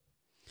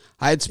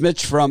Hi, it's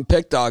Mitch from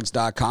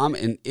PickDogs.com,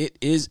 and it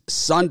is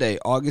Sunday,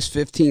 August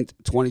 15th,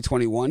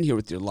 2021, here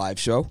with your live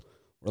show.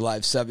 We're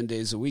live 7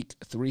 days a week,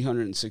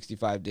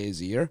 365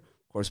 days a year.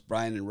 Of course,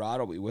 Brian and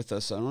Rod will be with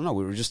us. I don't know.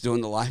 We were just doing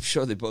the live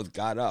show. They both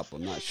got up.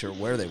 I'm not sure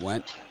where they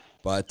went.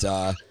 But,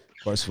 of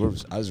course,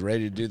 I was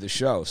ready to do the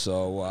show.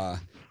 So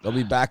they'll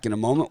be back in a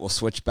moment. We'll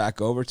switch back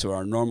over to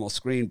our normal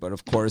screen. But,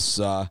 of course,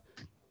 we're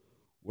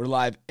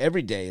live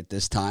every day at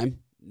this time.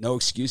 No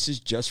excuses,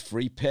 just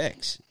free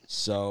picks.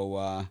 So,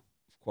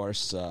 of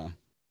course,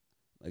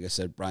 like I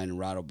said, Brian and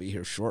Rod will be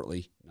here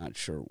shortly. Not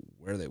sure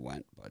where they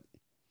went, but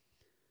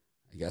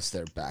I guess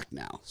they're back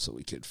now. So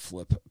we could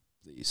flip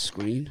the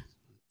screen,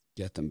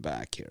 get them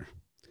back here.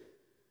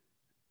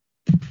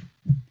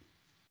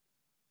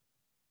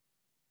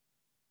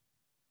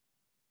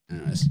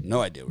 Anyways,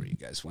 no idea where you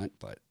guys went,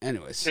 but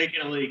anyways.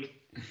 Taking a leak.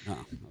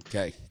 Oh,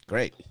 okay,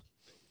 great.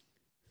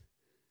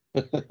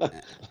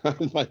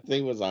 My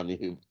thing was on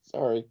you.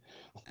 Sorry.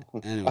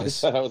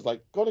 Anyways. I was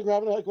like, go to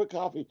grab another quick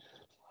coffee.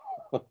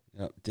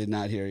 Yep, did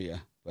not hear you.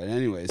 But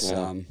anyways,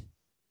 Yeah.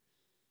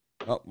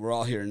 We're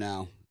all here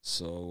now.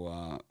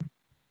 So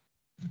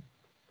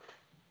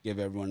give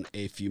everyone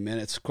a few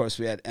minutes. Of course,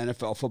 we had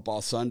NFL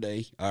football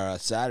Saturday.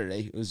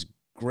 It was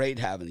great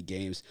having the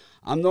games.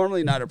 I'm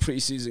normally not a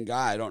preseason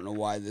guy. I don't know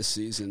why this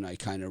season I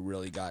kind of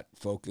really got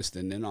focused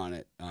and in on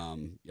it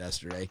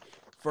yesterday.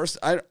 First,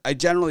 I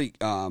generally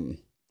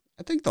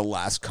I think the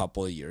last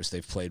couple of years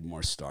they've played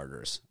more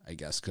starters, I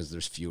guess, because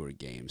there's fewer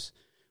games.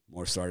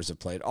 More starters have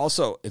played.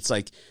 Also, it's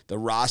like the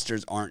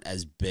rosters aren't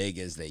as big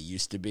as they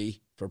used to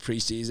be for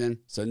preseason,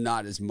 so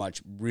not as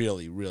much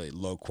really, really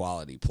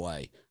low-quality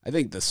play. I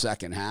think the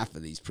second half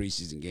of these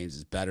preseason games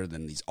is better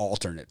than these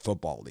alternate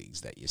football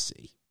leagues that you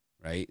see,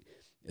 right?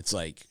 It's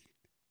like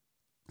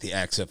the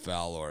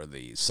XFL or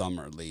the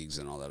summer leagues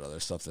and all that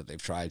other stuff that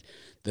they've tried.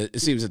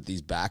 It seems that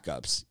these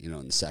backups, in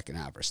the second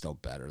half are still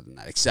better than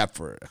that, except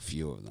for a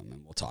few of them,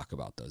 and we'll talk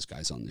about those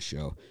guys on the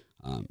show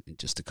in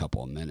just a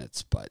couple of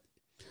minutes, but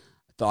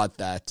I thought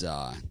that,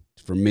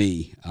 for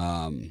me,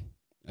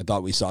 I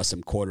thought we saw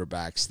some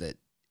quarterbacks that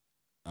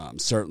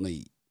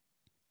certainly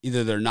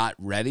either they're not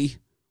ready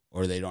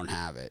or they don't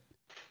have it.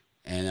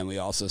 And then we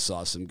also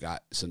saw some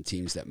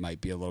teams that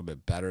might be a little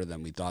bit better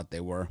than we thought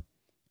they were,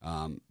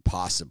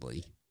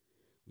 possibly.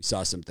 We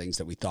saw some things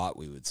that we thought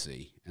we would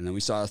see. And then we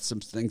saw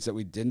some things that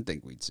we didn't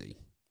think we'd see.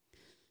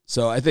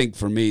 So I think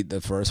for me, the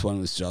first one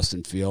was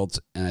Justin Fields,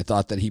 and I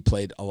thought that he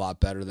played a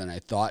lot better than I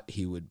thought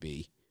he would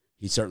be.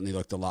 He certainly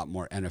looked a lot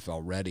more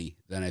NFL ready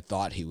than I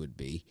thought he would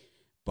be.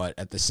 But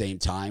at the same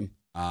time,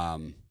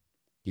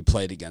 he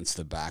played against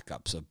the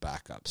backups of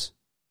backups.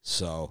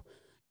 So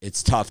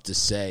it's tough to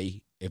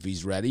say if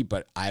he's ready,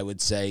 but I would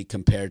say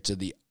compared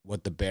to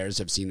what the Bears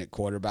have seen at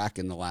quarterback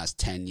in the last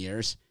 10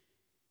 years,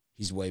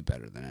 he's way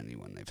better than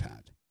anyone they've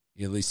had.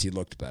 At least he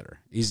looked better.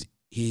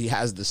 He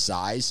has the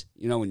size,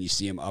 when you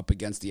see him up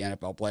against the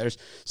NFL players.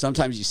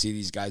 Sometimes you see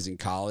these guys in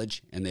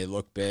college and they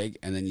look big,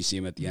 and then you see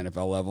them at the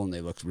NFL level and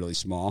they look really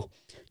small.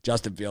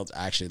 Justin Fields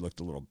actually looked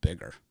a little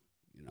bigger,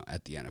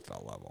 at the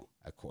NFL level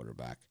at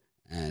quarterback.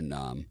 And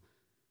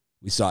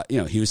we saw,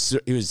 he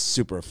was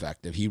super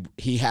effective.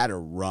 He had a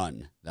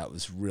run that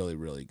was really,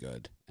 really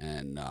good.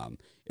 And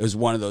it was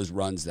one of those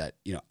runs that,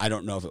 I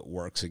don't know if it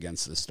works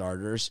against the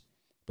starters,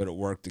 but it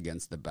worked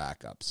against the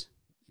backups,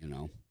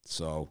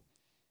 So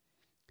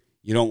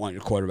you don't want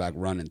your quarterback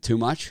running too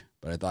much,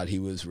 but I thought he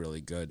was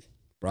really good.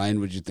 Brian,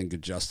 what did you think of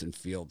Justin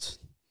Fields?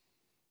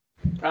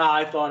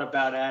 I thought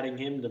about adding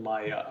him to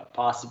my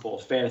possible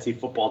fantasy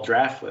football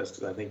draft list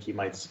because I think he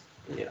might,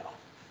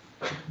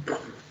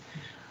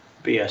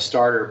 be a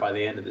starter by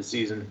the end of the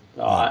season.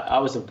 I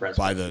was impressed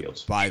by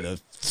Fields. By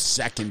the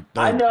second,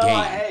 third I know.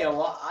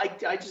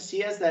 game.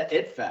 He has that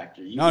it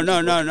factor.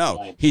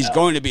 No. He's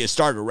going to be a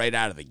starter right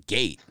out of the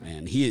gate,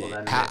 man.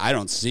 I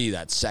don't see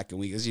that second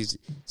week of the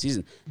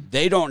season.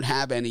 They don't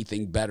have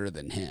anything better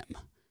than him.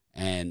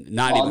 And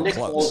not even Nick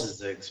close. Foles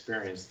is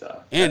experienced,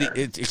 though. And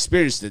it's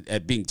experienced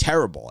at being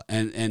terrible.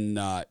 And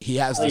he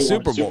has the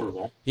Super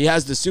Bowl. He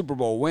has the Super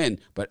Bowl win.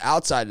 But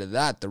outside of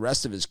that, the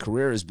rest of his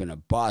career has been a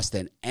bust.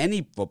 And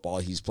any football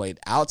he's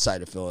played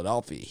outside of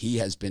Philadelphia, he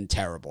has been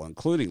terrible,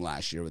 including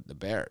last year with the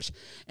Bears.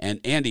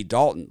 And Andy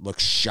Dalton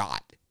looks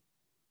shot.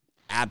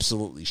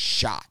 Absolutely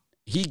shot.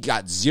 He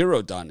got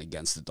zero done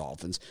against the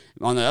Dolphins.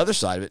 On the other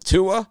side of it,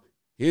 Tua,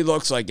 he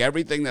looks like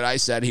everything that I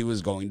said he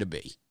was going to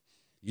be.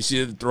 You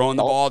see him throwing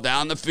the ball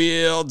down the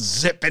field,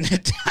 zipping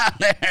it down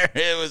there.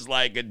 It was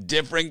like a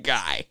different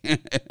guy.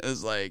 It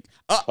was like,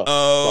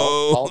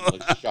 Dalton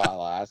looked shot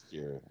last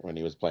year when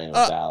he was playing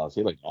with Dallas.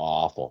 He looked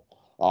awful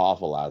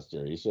last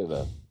year. He should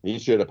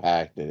have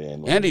packed it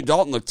in. Andy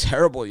Dalton looked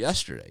terrible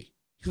yesterday.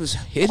 He was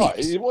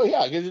hideous. Well,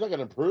 yeah, because he's not going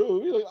to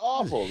improve. He looked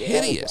awful.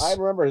 Hideous. I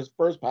remember his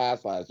first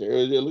pass last year.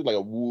 It looked like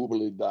a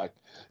wobbly duck.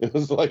 It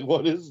was like,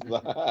 what is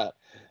that?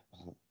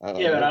 But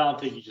I don't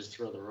think you just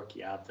throw the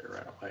rookie out there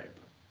right away.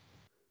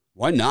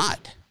 Why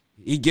not?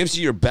 He gives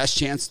you your best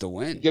chance to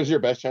win. Gives you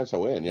your best chance to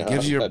win. Yeah, he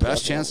gives you your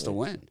best chance to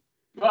win.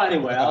 Well,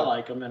 anyway, I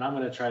like him, and I'm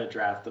going to try to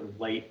draft him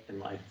late in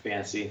my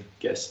fantasy,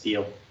 get a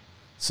steal.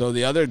 So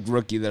the other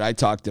rookie that I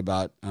talked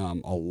about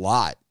a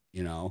lot,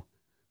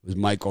 was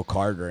Michael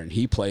Carter, and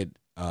he played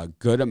a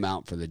good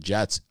amount for the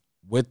Jets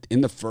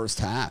in the first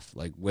half,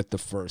 like with the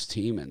first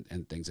team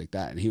and things like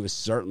that. And he was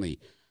certainly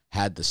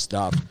had the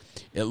stuff.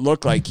 It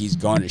looked like he's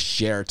going to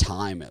share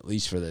time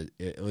for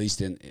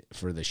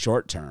the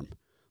short term.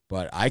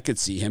 But I could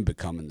see him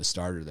becoming the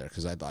starter there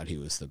because I thought he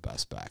was the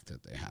best back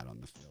that they had on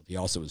the field. He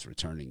also was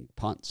returning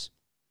punts,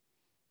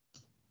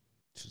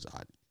 which is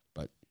odd,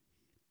 but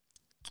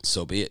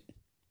so be it.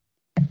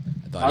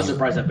 I was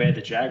surprised how bad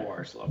the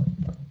Jaguars looked.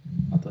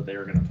 I thought they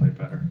were going to play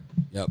better.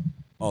 Yep.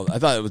 Oh, I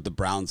thought the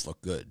Browns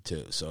looked good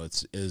too. So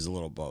it is a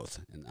little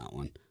both in that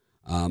one.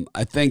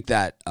 I think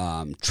that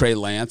Trey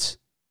Lance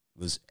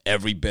was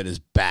every bit as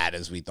bad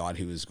as we thought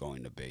he was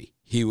going to be.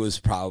 He was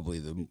probably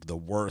the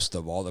worst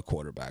of all the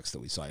quarterbacks that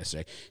we saw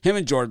yesterday. Him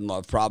and Jordan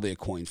Love, probably a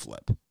coin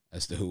flip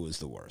as to who was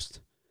the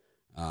worst.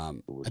 I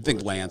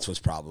think Lance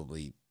was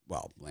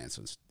Lance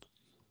was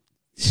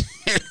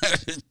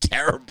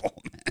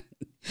terrible, man.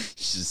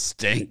 He just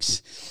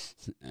stinks.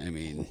 I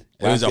mean,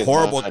 it was a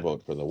horrible. I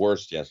vote for the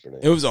worst yesterday.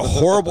 It was a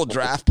horrible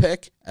draft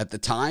pick at the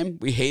time.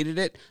 We hated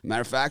it.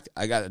 Matter of fact,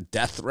 I got a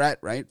death threat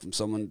from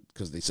someone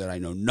because they said I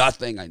know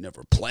nothing. I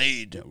never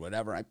played or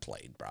whatever. I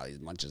played probably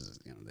as much as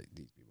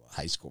these people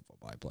high school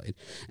football I played,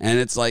 and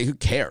it's like who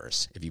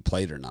cares if you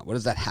played or not? What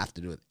does that have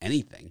to do with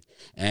anything?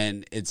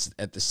 And it's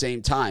at the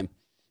same time,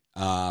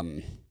 how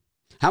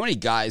many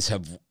guys who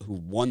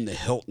won the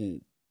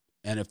Hilton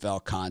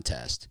NFL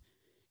contest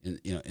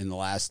in the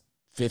last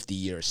 50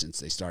 years since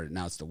they started.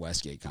 Now it's the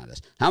Westgate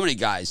contest. How many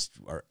guys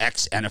are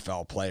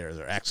ex-NFL players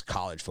or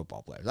ex-college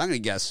football players? I'm going to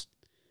guess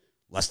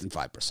less than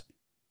 5%.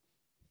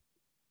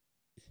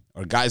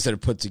 Or guys that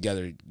have put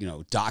together,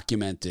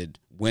 documented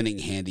winning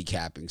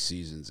handicapping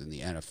seasons in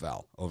the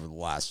NFL over the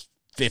last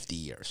 50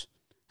 years.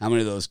 How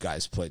many of those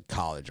guys played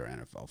college or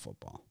NFL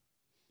football?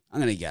 I'm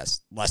going to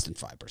guess less than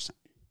 5%.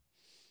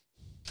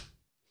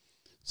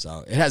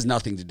 So it has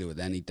nothing to do with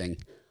anything,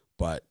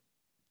 but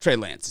Trey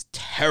Lance is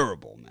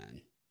terrible, man.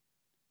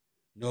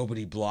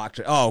 Nobody blocked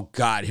her. Oh,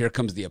 God, here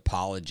comes the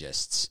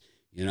apologists.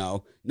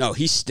 No,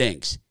 he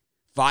stinks.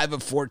 5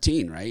 of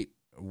 14, right?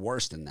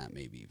 Worse than that,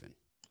 maybe even.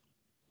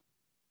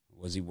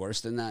 Was he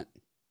worse than that?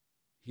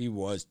 He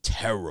was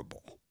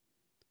terrible.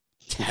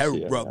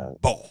 Terrible.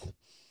 Yeah.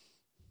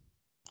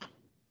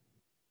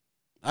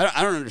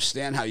 I don't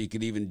understand how you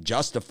could even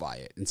justify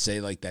it and say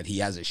like that he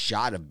has a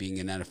shot of being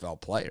an NFL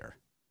player.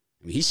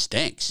 I mean, he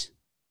stinks.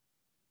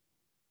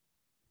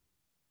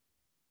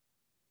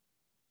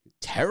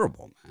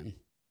 Terrible, man.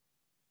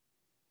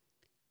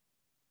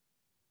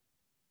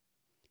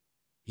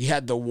 He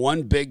had the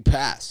one big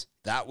pass.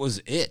 That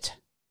was it.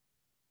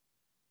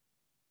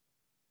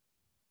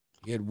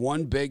 He had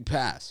one big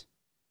pass.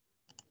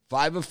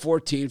 5 of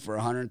 14 for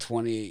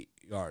 128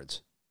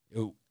 yards.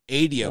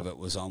 80 of it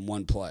was on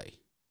one play.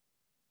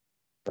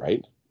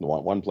 Right?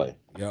 One play.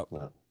 Yep.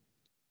 Yeah.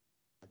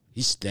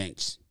 He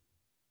stinks.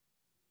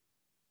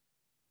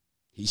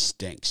 He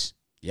stinks.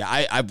 Yeah,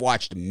 I've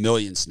watched a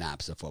million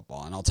snaps of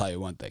football, and I'll tell you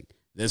one thing.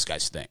 This guy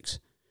stinks.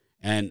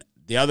 And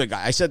the other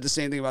guy, I said the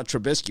same thing about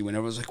Trubisky when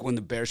everyone was like, when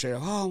the Bears said,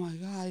 oh, my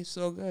God, he's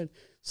so good.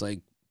 It's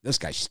like, this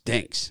guy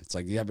stinks. It's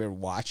like, you ever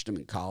watched him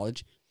in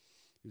college?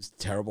 He was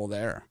terrible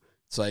there.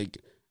 It's like,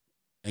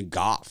 and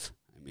Goff.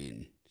 I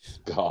mean,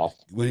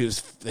 when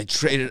they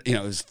traded,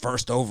 his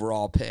first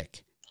overall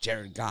pick,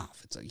 Jared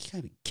Goff. It's like, you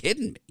gotta be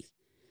kidding me.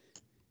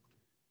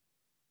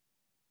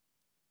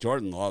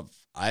 Jordan Love,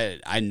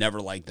 I never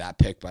liked that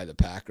pick by the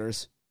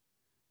Packers.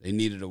 They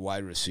needed a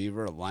wide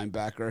receiver, a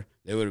linebacker.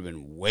 They would have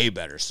been way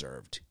better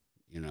served,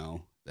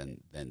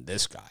 than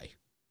this guy.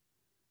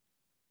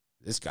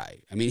 This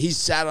guy. I mean, he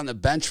sat on the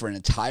bench for an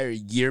entire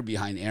year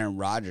behind Aaron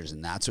Rodgers,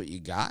 and that's what you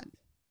got?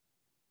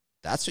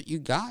 That's what you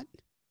got?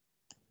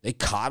 They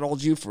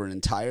coddled you for an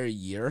entire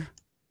year?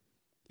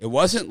 It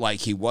wasn't like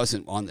he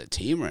wasn't on the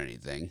team or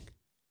anything.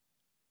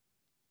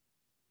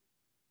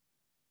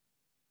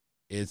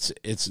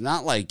 It's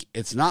not like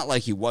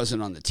he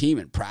wasn't on the team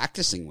and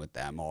practicing with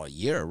them all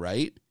year,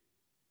 right?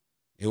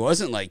 It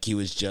wasn't like he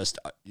was just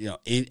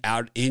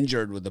out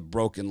injured with a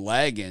broken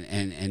leg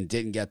and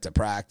didn't get to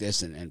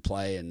practice and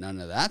play and none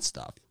of that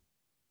stuff.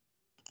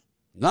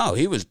 No,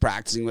 he was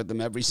practicing with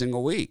them every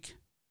single week.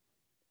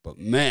 But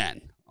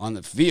man, on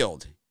the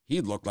field,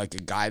 he looked like a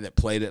guy that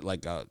played at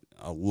like a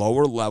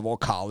lower level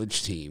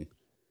college team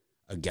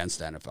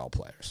against NFL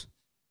players.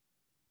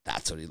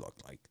 That's what he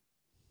looked like.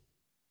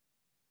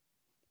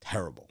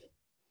 Terrible.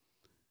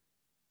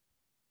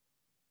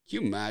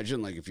 Can you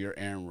imagine, like, if you're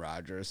Aaron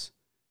Rodgers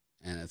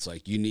and it's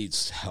like you need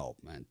help,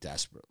 man,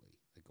 desperately,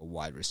 like a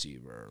wide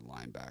receiver or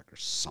linebacker or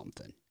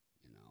something,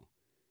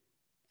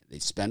 They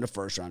spend a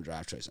first-round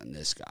draft choice on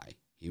this guy.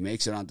 He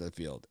makes it onto the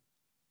field,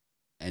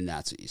 and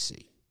that's what you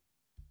see.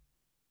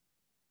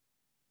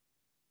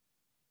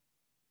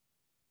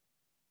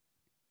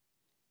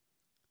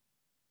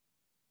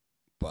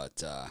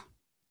 But I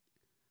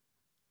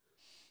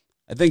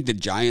think the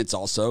Giants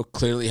also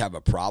clearly have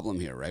a problem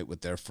here, right,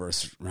 with their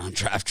first-round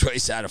draft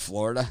choice out of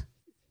Florida,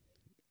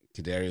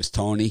 Kadarius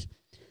Toney.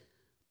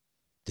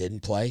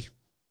 didn't play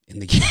in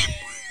the game.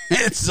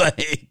 It's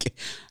like,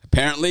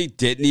 apparently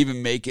didn't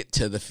even make it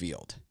to the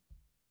field.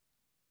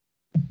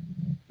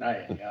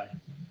 Not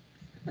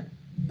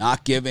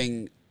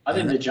giving. I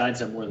think the Giants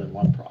have more than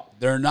one problem.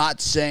 They're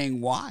not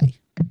saying why.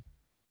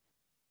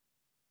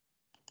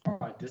 All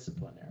right,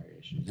 disciplinary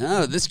issues.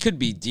 No, this could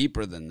be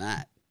deeper than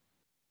that.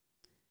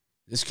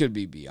 This could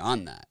be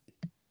beyond that.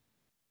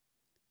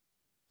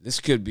 This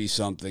could be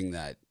something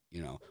that,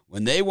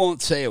 when they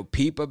won't say a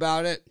peep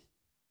about it,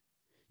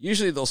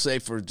 usually they'll say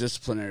for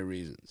disciplinary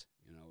reasons,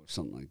 or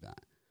something like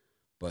that.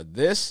 But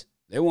this,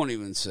 they won't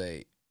even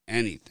say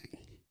anything.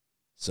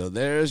 So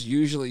there's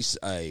usually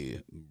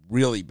a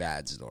really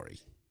bad story.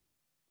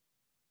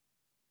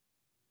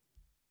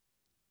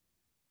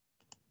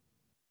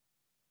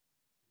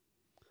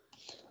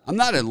 I'm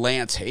not a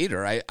Lance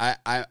hater.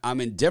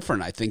 I'm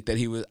indifferent. I think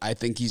he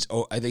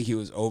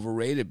was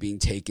overrated being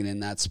taken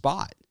in that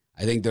spot.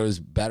 I think there was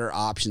better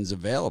options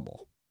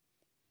available.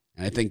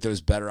 And I think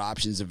those better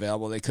options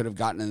available they could have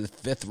gotten in the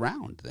 5th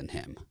round than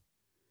him.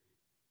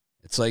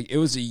 It's like it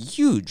was a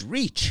huge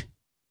reach.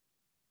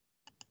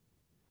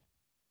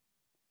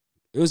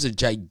 It was a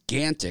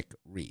gigantic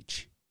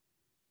reach.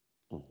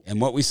 And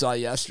what we saw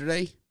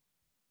yesterday,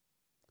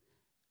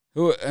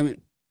 so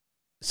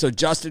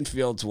Justin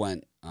Fields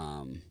went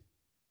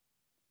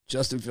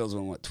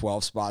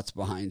 12 spots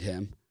behind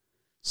him.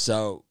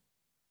 So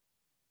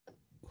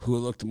who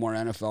looked more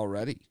NFL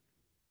ready?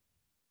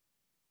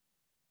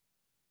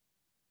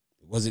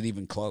 Was it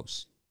even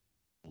close?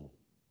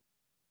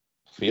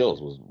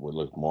 Fields would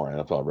look more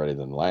NFL ready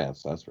than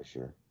Lance, that's for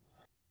sure.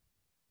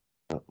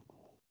 I'll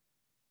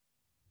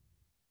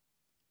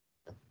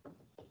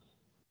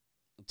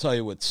tell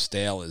you what's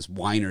stale is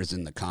whiners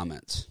in the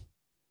comments.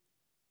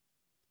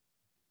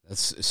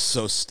 That's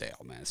so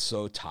stale, man. It's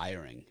so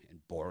tiring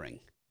and boring.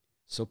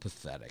 So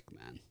pathetic,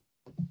 man.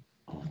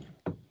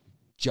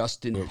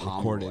 Justin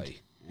Pomeroy.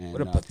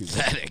 What a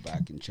pathetic. Go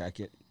back and check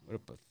it. What a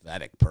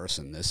pathetic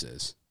person this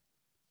is.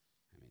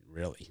 I mean,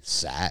 really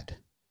sad.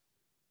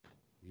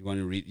 You want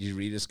to read? You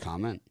read his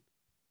comment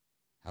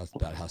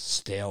about how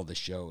stale the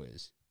show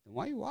is. Then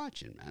why are you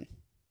watching, man?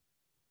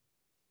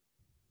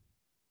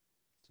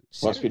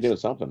 Must be doing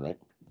something, right?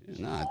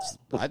 No,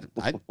 I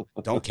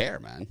don't care,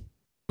 man.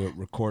 It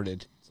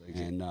recorded,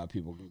 and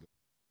people can go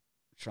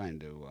trying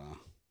to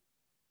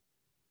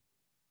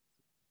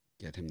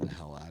get him the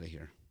hell out of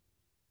here.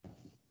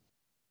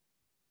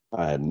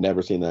 I have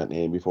never seen that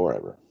name before,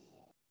 ever.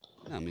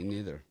 No, me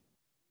neither.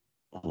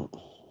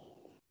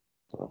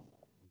 So.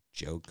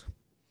 Joke.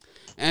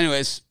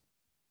 Anyways,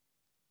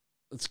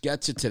 let's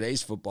get to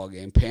today's football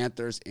game.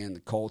 Panthers and the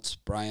Colts.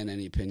 Brian,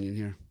 any opinion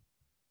here?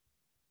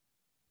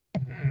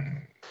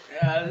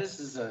 Yeah,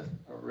 this is a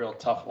real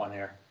tough one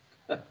here.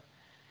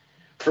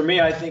 For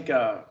me, I think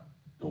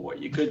what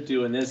you could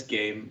do in this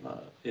game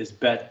is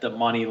bet the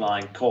money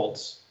line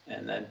Colts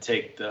and then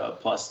take the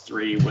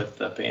 +3 with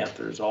the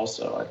Panthers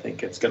also. I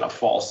think it's going to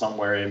fall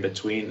somewhere in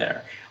between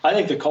there. I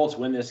think the Colts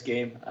win this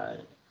game. I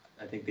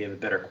think they have a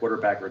better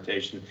quarterback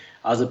rotation.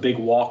 I was a big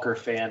Walker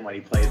fan when he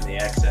played in the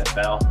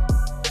XFL,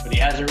 but he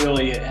hasn't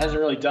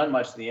really done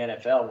much in the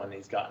NFL when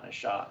he's gotten a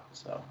shot.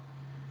 So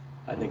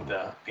I think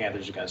the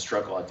Panthers are going to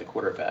struggle at the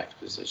quarterback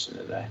position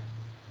today.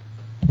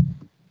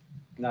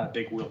 Not a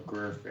big Will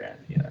Grier fan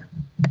either.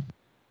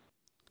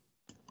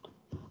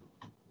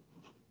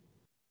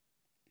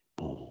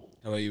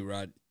 How about you,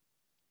 Rod?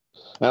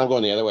 I'm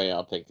going the other way.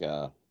 I'll take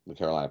the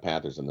Carolina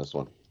Panthers in this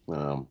one.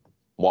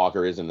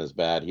 Walker isn't as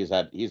bad. He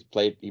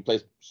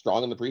plays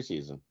strong in the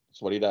preseason.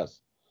 That's what he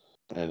does.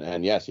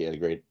 And yes, he had a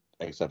great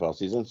XFL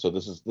season. So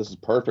this is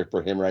perfect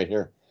for him right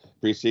here.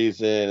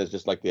 Preseason is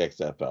just like the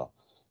XFL.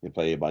 You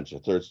play a bunch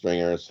of third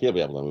stringers. He'll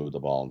be able to move the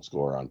ball and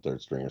score on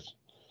third stringers.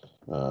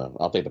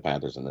 I'll take the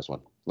Panthers in this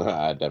one.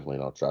 I definitely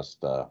don't trust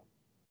the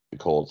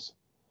Colts.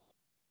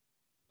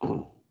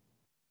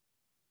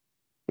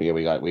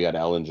 We got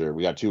Ellinger.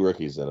 We got 2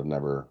 rookies that have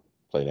never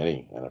played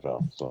any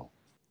NFL. So,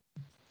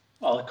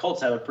 well, the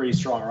Colts have a pretty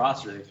strong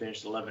roster. They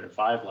finished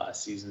 11-5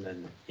 last season,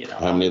 and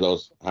how many of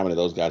those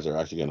guys are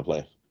actually going to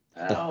play?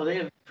 Oh, they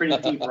have a pretty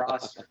deep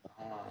roster.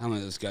 How many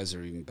of those guys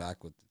are even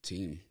back with the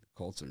team? The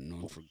Colts are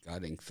known for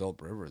gutting.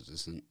 Philip Rivers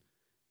isn't.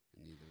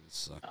 Neither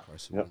is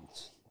Carson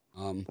Wentz.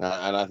 And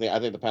I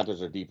think the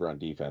Panthers are deeper on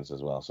defense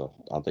as well. So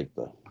I'll take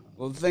the.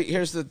 Well,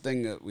 here's the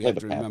thing that we have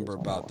to remember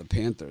about the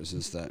Panthers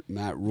is that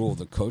Matt Rule,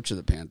 the coach of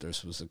the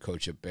Panthers, was the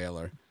coach at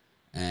Baylor,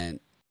 and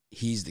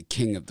he's the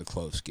king of the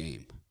close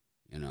game.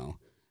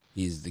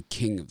 He's the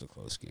king of the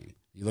close game.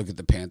 You look at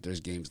the Panthers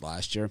games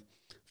last year,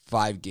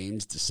 5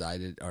 games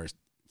decided, or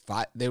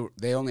 5.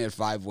 They only had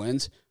 5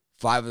 wins.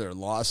 5 of their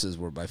losses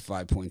were by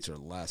 5 points or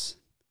less.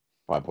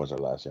 5 points or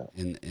less, yeah.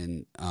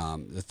 And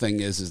the thing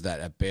is that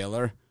at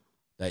Baylor,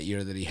 that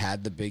year that he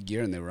had the big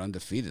year and they were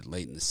undefeated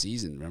late in the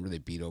season. Remember they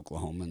beat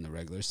Oklahoma in the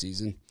regular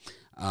season?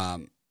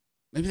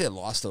 Maybe they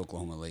lost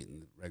Oklahoma late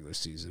in the regular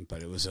season,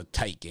 but it was a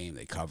tight game.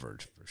 They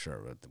covered for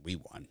sure, but we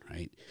won,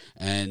 right?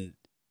 And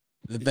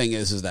the thing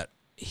is that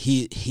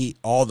he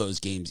all those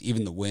games,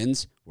 even the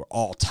wins, were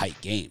all tight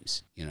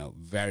games,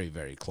 very,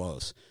 very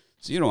close.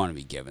 So you don't want to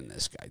be giving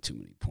this guy too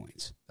many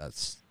points.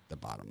 That's the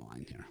bottom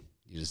line here.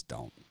 You just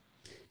don't.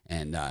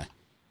 And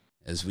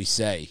as we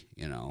say,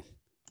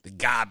 the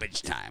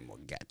garbage time will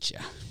get you.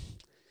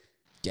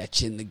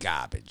 Get you in the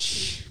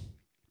garbage.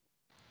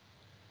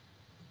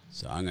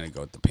 So I'm going to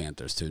go with the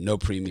Panthers, too. No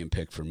premium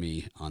pick for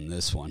me on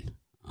this one.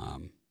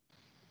 The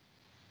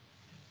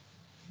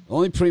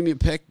only premium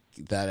pick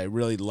that I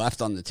really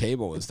left on the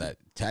table was that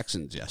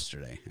Texans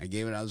yesterday. I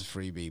gave it as a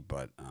freebie,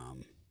 but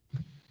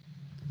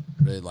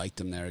really liked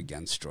them there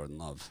against Jordan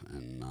Love.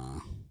 And,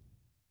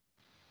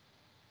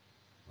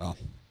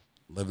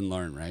 live and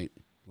learn, right?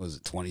 Was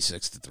it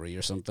 26-3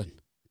 or something?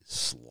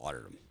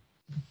 Slaughtered them.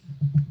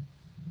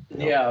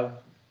 Yeah,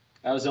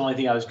 that was the only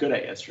thing I was good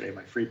at yesterday.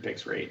 My free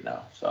picks were 8-0.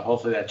 So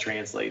hopefully that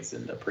translates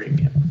into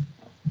premium.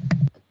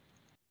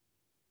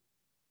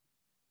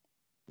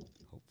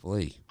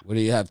 Hopefully. What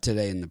do you have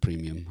today in the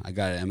premium? I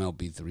got an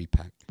MLB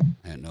 3-pack.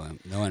 I had no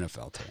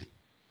NFL today.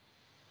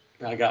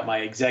 I got my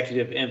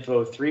executive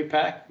info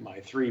 3-pack, my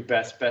 3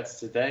 best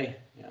bets today.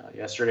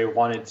 Yesterday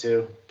 1 and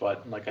 2,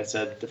 but like I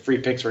said, the free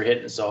picks were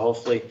hitting, so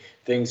hopefully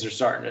things are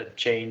starting to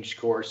change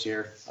course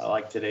here. I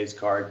like today's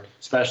card,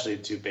 especially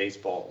the 2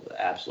 baseball.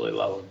 Absolutely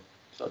love them.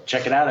 So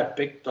check it out at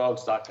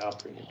bigdogs.com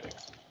premium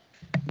picks.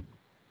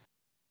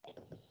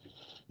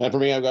 And for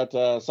me, I've got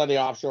Sunday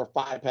Offshore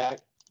 5-pack.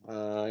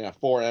 I got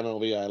 4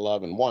 MLB I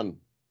love and 1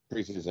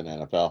 preseason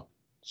NFL.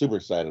 Super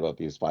excited about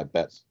these 5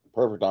 bets.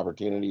 Perfect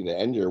opportunity to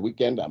end your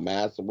weekend a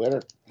massive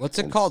winner. What's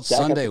it called?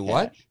 Sunday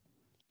what?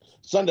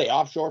 Sunday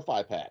Offshore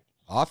 5-pack.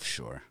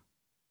 Offshore?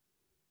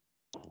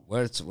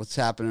 What's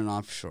happening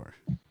offshore?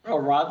 Oh,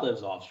 Rod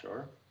lives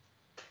offshore.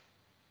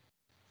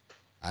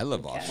 I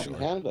live offshore. In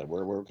Canada.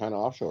 We're kind of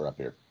offshore up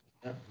here.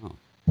 Yeah. Oh.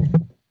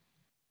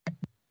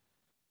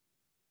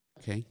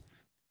 Okay.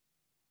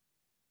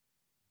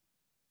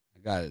 I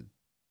got an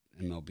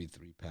MLB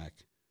 3-pack.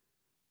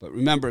 But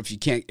remember, if you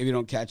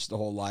don't catch the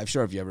whole live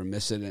show, if you ever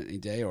miss it any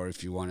day, or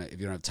if you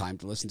don't have time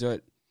to listen to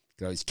it, you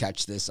can always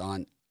catch this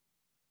on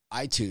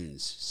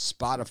iTunes,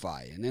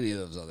 Spotify, and any of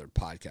those other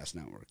podcast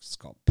networks. It's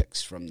called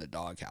Picks from the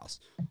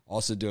Doghouse.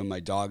 Also doing my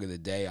dog of the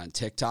day on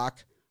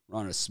TikTok. We're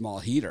on a small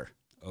heater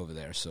over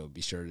there, so be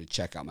sure to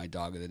check out my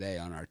dog of the day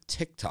on our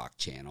TikTok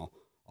channel,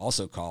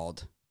 also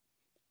called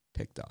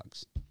Pick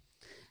Dogs.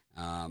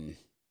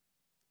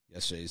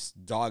 Yesterday's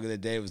dog of the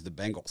day was the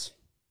Bengals,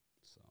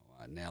 so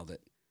I nailed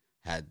it.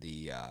 Had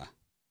the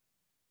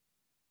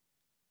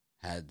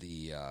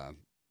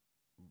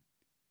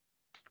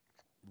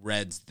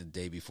Reds the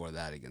day before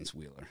that against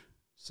Wheeler.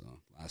 So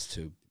last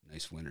 2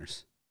 nice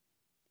winners.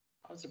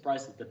 I was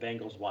surprised that the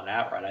Bengals won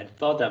outright. I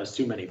thought that was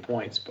too many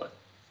points, but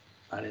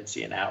I didn't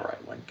see an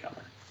outright win coming.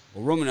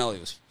 Well, Romanelli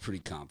was pretty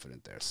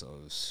confident there, so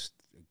it was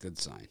a good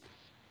sign.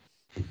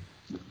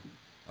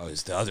 Oh,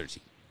 it's the other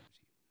team.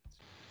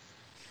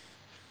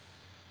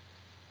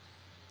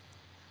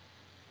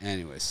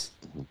 Anyways.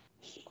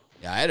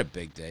 Yeah, I had a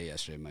big day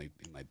yesterday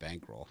in my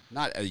bankroll.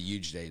 Not a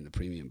huge day in the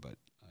premium, but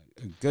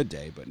a good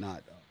day, but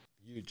not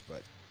huge.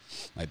 But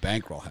my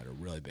bankroll had a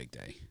really big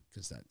day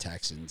because that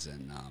Texans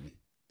and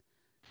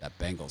that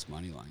Bengals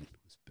money line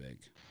was big.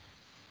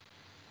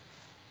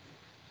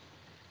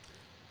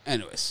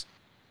 Anyways,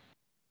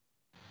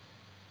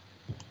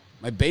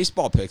 my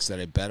baseball picks that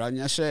I bet on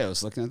yesterday, I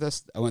was looking at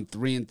this. I went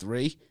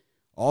 3-3.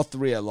 All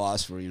 3 I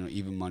lost were,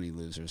 even money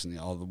losers, and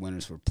all the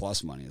winners were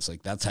plus money. It's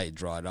like that's how you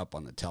draw it up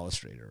on the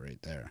telestrator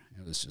right there.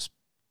 It was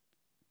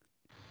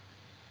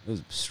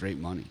straight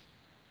money.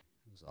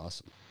 It was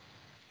awesome.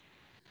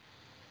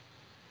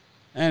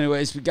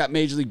 Anyways, we got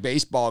Major League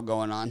Baseball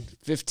going on.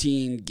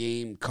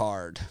 15-game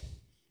card.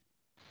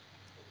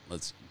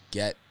 Let's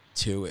get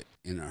to it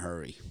in a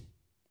hurry.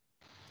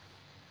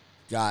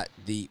 Got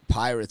the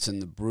Pirates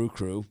and the Brew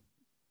Crew.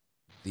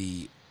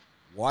 The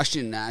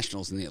Washington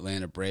Nationals and the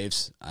Atlanta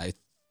Braves. I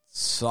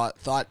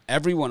thought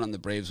everyone on the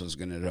Braves was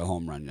going to hit a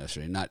home run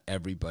yesterday. Not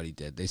everybody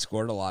did. They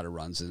scored a lot of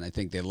runs, and I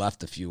think they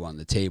left a few on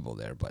the table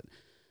there. But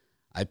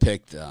I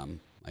picked,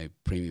 my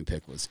premium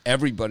pick was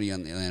everybody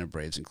on the Atlanta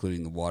Braves,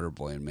 including the water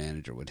boy and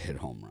manager, would hit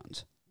home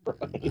runs.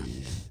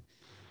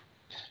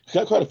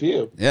 Got quite a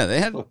few. Yeah, they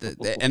had,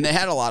 and they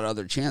had a lot of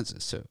other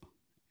chances too.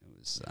 It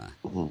was,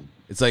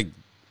 it's like.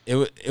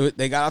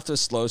 They got off to a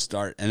slow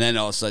start, and then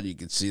all of a sudden you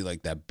could see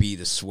like that bead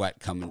of sweat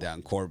coming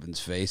down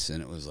Corbin's face,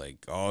 and it was like,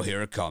 oh,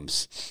 here it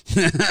comes.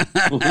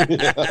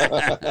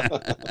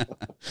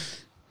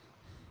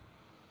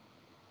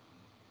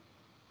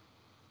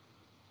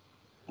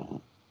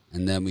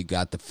 And then we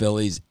got the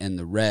Phillies and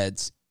the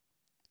Reds,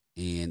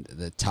 and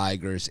the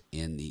Tigers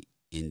and the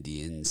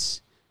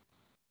Indians,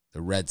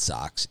 the Red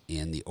Sox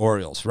and the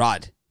Orioles.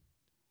 Rod,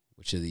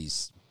 which of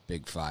these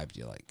big 5 do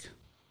you like?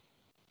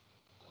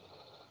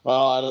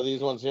 Well, out of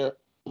these ones here,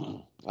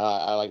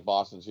 I like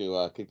Boston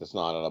to kick the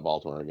snot out of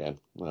Baltimore again.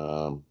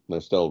 They're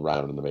still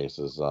rounding the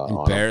bases.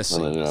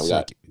 Embarrassing.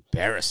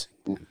 Embarrassing.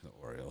 The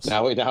Orioles.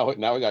 Now we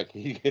got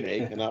Keegan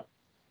Aiken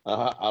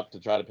up to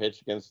try to pitch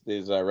against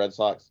these Red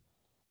Sox.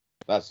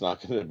 That's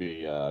not going to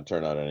be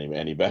turn out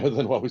any better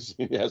than what we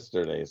seen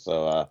yesterday.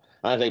 So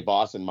I think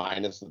Boston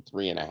minus the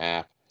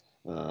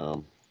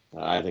 3.5.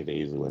 I think they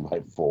easily win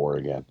by 4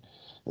 again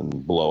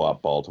and blow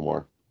up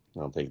Baltimore.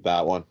 I'll take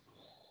that one.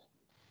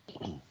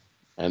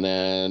 And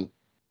then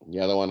the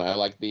other one, I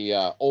like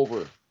the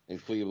over in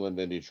Cleveland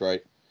and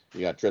Detroit.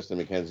 You got Tristan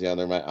McKenzie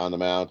on the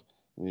mound.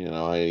 You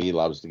know, he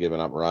loves to give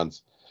up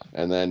runs.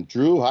 And then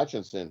Drew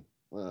Hutchinson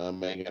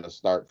making a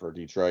start for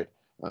Detroit.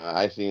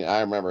 I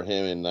remember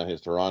him in his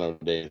Toronto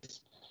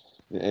days,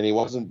 and he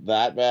wasn't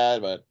that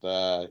bad, but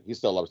he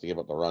still loves to give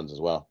up the runs as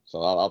well.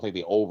 So I'll take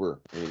the over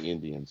in the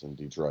Indians in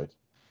Detroit.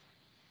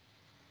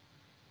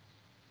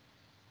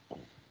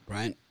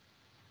 Brian?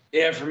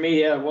 Yeah, for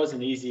me, it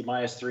wasn't easy.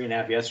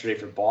 -3.5 yesterday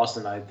for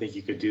Boston. I think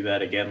you could do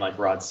that again, like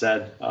Rod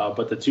said.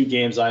 But the 2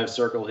 games I have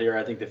circled here,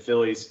 I think the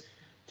Phillies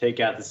take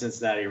out the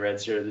Cincinnati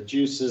Reds here. The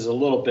juice is a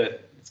little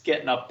bit, it's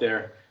getting up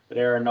there. But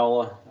Aaron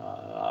Nola,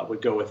 I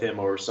would go with him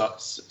over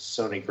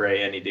Sonny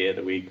Gray any day of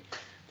the week. I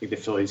think the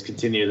Phillies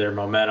continue their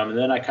momentum. And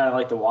then I kind of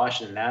like the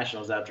Washington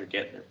Nationals after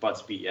getting their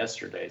butts beat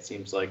yesterday. It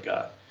seems like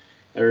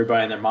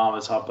everybody and their mom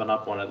is hopping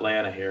up on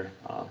Atlanta here.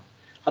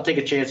 I'll take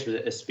a chance for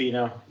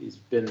Espino. He's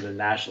been the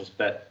Nationals'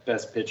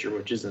 best pitcher,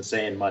 which isn't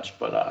saying much,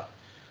 but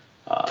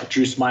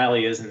Drew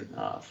Smyly isn't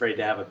afraid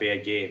to have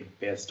a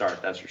bad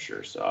start, that's for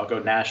sure. So I'll go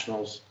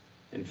Nationals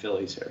and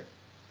Phillies here.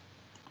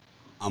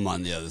 I'm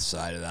on the other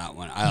side of that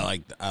one. I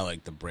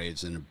like the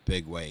Braves in a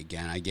big way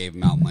again. I gave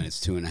them out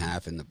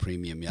 -2.5 in the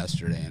premium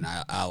yesterday, and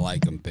I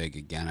like them big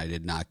again. I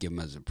did not give them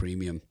as a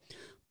premium,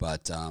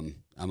 but I'm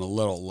a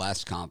little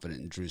less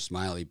confident in Drew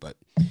Smyly. But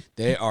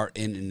they are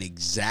in an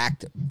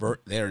exact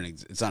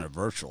it's not a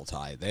virtual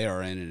tie. They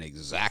are in an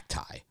exact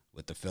tie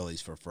with the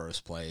Phillies for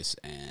first place,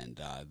 and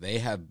they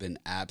have been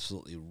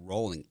absolutely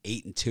rolling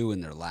 8-2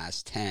 in their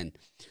last 10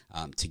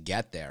 to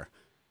get there.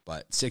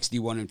 But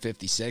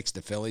 61-56,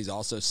 the Phillies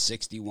also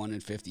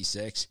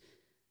 61-56.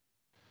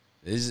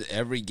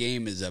 Every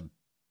game is a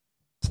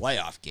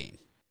playoff game,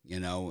 you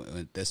know,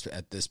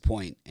 at this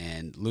point.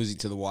 And losing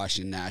to the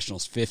Washington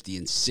Nationals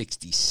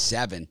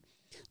 50-67,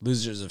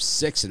 losers of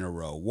 6 in a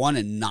row,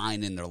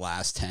 1-9 in their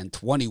last 10,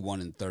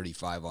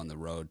 21-35 on the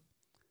road.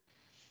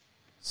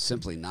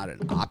 Simply not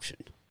an option.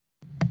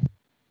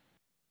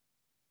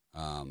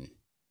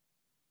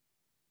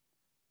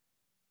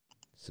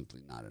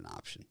 Simply not an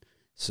option.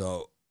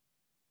 So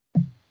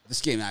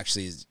this game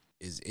actually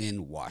is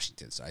in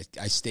Washington. So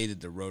I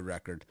stated the road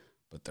record,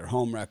 but their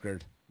home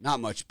record, not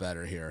much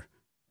better here.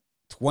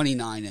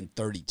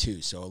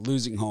 29-32. So a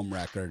losing home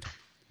record.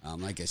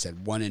 Like I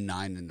said,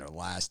 1-9 in their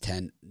last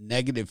 10.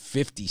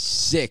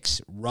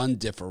 -56 run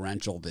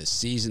differential this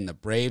season. The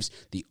Braves,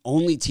 the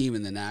only team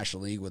in the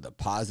National League with a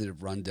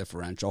positive run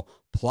differential,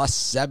 plus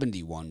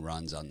 71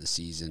 runs on the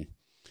season.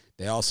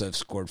 They also have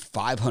scored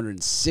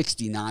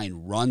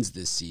 569 runs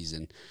this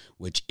season,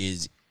 which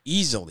is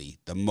easily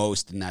the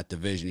most in that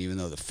division, even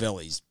though the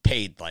Phillies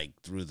paid like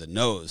through the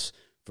nose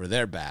for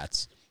their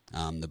bats.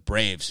 The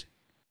Braves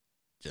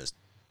just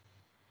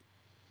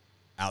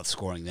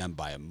outscoring them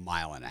by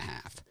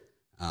 1.5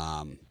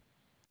 miles.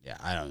 Yeah,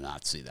 I do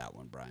not see that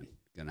one, Brian.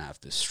 Gonna have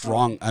to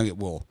strongly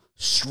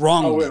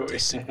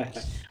disagree.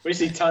 We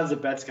see tons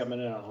of bets coming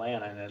in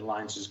Atlanta, and the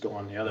line's just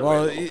going the other way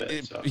a little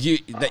bit. So.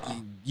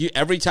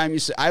 Every time you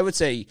say, I would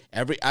say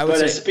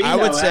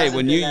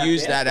when you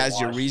use that as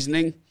your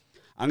reasoning.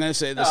 I'm going to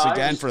say this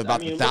again for about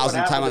the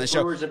 1,000th time on the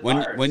show.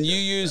 When you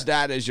use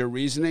that as your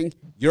reasoning,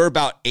 you're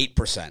about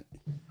 8%.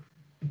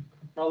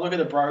 Well, look at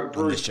the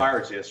Brewers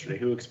Pirates yesterday.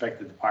 Who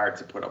expected the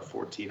Pirates to put up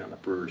 14 on the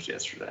Brewers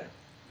yesterday?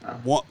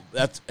 What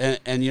are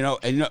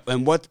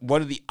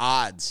the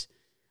odds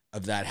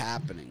of that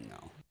happening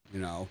though? You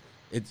know,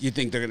 you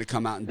think they're going to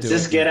come out and do it? Is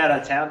this get out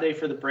of town day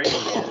for the Braves?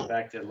 Or headed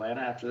back to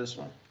Atlanta after this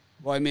one?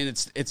 Well, I mean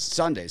it's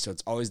Sunday, so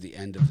it's always the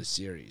end of the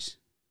series.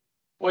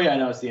 Well, yeah, I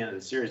know it's the end of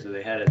the series. Are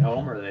they headed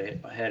home or are they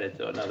headed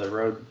to another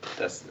road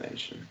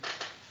destination?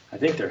 I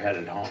think they're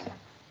headed home.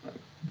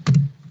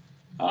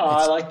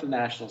 I like the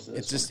Nationals.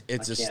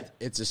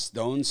 It's a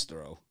stone's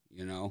throw.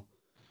 You know,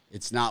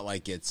 it's not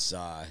like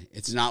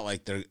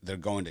they're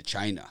going to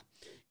China.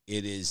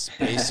 It is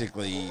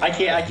basically. I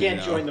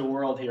can't join the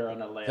world here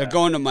on Atlanta. They're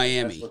going to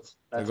Miami.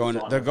 They're going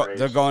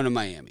to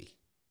Miami.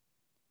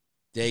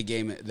 Day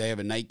game. They have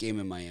a night game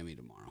in Miami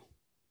tomorrow.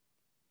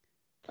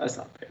 That's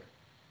not bad.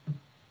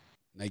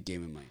 Night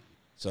game in Miami.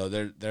 So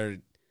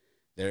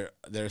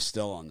they're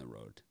still on the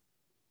road.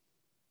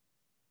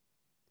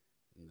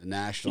 The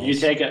Nationals.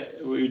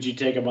 Would you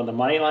take them on the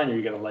money line, or are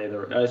you going to lay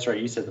the? That's right.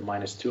 You said the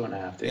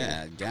 -2.5.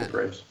 Yeah, again. The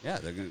Braves. Yeah,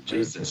 they're going to.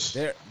 Jesus.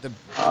 The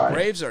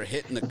Braves are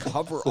hitting the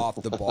cover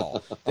off the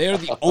ball. They are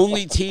the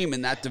only team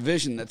in that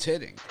division that's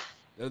hitting.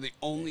 They're the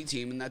only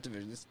team in that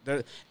division.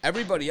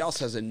 Everybody else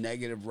has a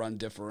negative run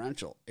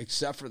differential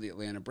except for the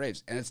Atlanta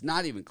Braves, and it's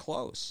not even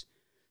close.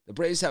 The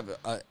Braves have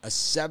a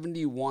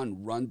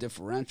 71 run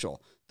differential.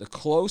 The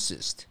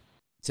closest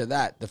to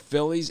that, the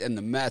Phillies and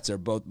the Mets are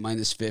both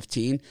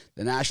 -15.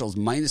 The Nationals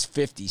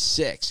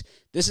 -56.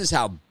 This is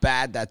how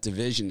bad that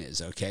division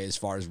is, okay, as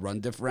far as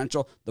run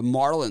differential. The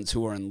Marlins,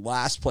 who are in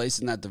last place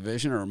in that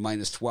division, are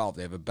 -12.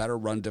 They have a better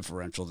run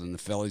differential than the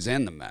Phillies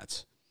and the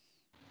Mets.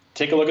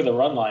 Take a look at the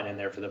run line in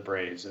there for the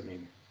Braves. I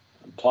mean,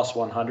 plus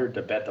 100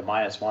 to bet the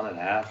minus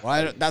 1.5.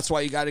 Well, that's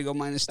why you got to go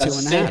minus That's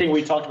 2.5. the same thing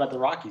we talked about the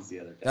Rockies the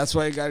other day. That's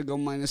why you got to go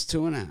minus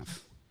 2.5.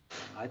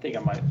 I think I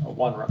might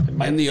one run. And the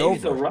maybe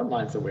over. The run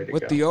line's the way to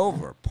with go. the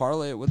over.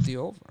 Parlay it with the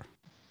over.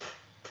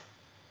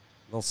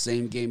 Little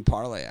same game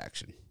parlay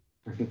action.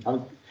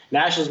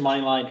 Nationals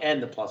money line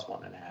and the plus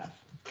 1.5.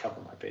 Cover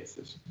my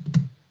bases.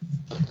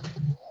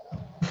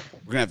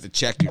 We're gonna have to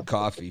check your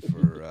coffee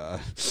for.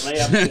 Lay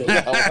up field.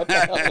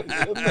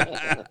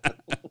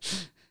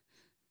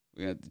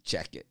 We're gonna have to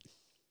check it.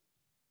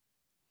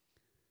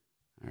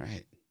 All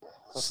right,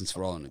 since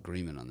we're all in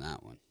agreement on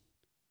that one,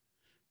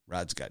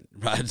 Rod's got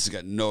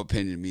no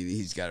opinion, meaning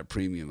he's got a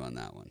premium on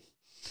that one.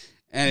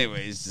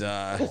 Anyways,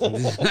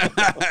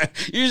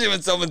 usually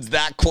when someone's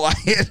that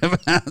quiet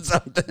about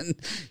something,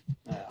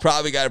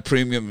 probably got a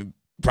premium,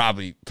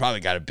 probably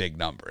got a big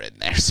number in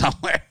there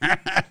somewhere.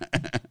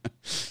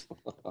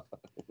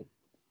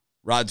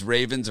 Rod's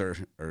Ravens are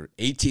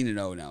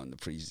 18-0 now in the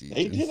preseason.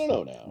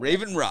 18-0 now.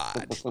 Raven Rod.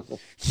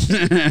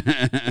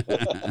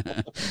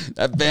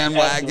 That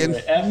bandwagon.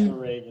 F the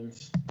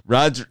Ravens.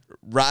 Rod's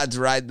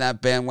riding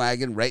that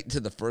bandwagon right into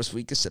the first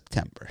week of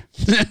September.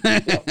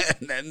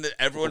 And then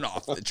everyone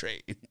off the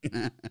train.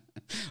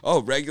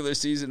 Oh, regular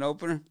season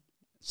opener?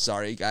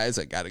 Sorry, guys,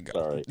 I got to go.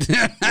 Sorry.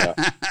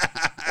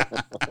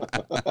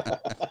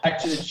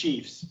 Back to the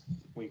Chiefs,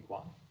 week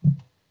 1.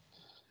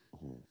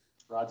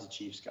 Rod's a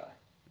Chiefs guy.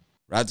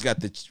 Rod's got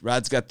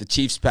the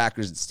Chiefs,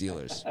 Packers, and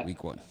Steelers,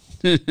 week 1.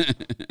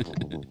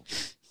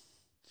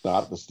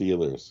 Not the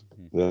Steelers.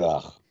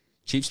 Ugh.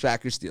 Chiefs,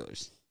 Packers,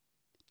 Steelers.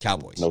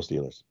 Cowboys. No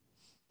Steelers.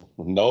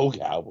 No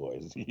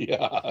Cowboys.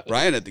 Yeah.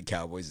 Brian had the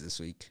Cowboys this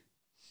week.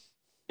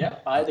 Yeah,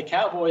 I had the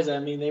Cowboys. I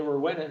mean, they were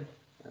winning.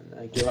 And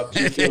I give up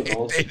 2 field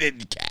goals. They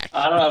didn't cash.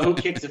 I don't know who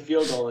kicks a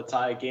field goal to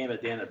tie a game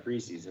at the end of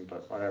preseason,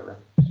 but whatever.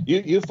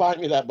 You find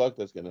me that book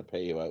that's going to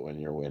pay you out when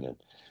you're winning,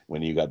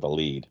 when you got the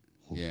lead.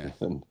 Yeah.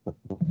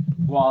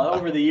 Well,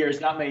 over the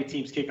years, not many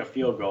teams kick a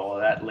field goal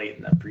that late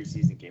in the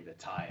preseason game to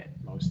tie it.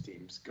 Most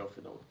teams go for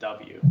the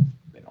W.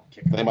 They don't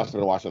kick it. They must have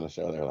been watching the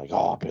show. They're like,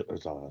 "Oh,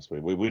 Bitler's on us.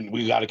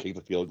 We got to kick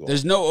the field goal."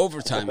 There's no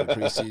overtime in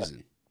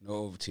preseason. No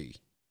OT.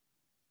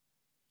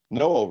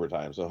 No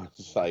overtime, so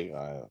it's like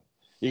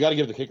you got to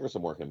give the kicker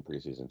some work in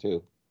preseason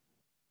too.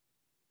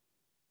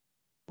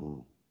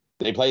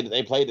 They played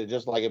it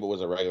just like if it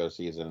was a regular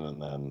season,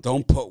 and then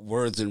Don't put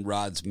words in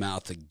Rod's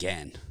mouth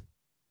again.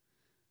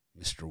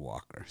 Mr.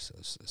 Walker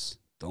says this.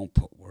 Don't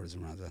put words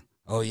in Rod's mouth.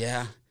 Oh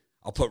yeah,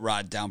 I'll put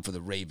Rod down for the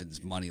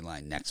Ravens money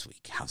line next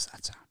week. How's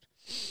that sound?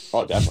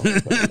 Oh, definitely.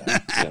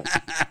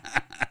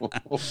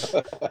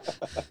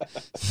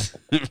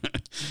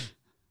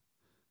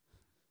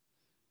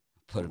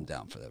 Put him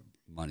down for the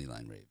money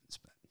line Ravens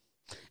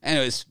bet.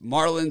 Anyways,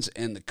 Marlins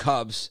and the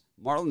Cubs.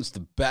 Marlins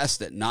the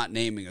best at not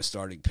naming a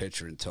starting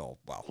pitcher until,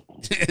 well,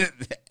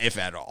 if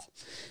at all.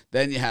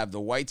 Then you have the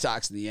White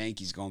Sox and the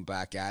Yankees going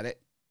back at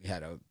it. We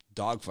had a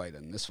dogfight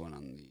on this one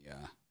on the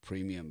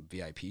premium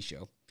VIP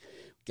show.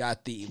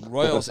 Got the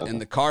Royals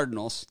and the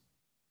Cardinals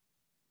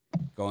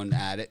going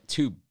at it.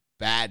 2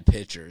 bad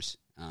pitchers.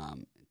 The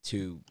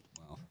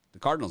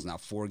Cardinals now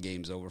 4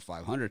 games over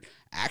 500.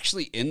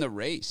 Actually in the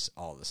race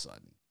all of a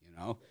sudden. You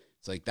know,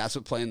 it's like that's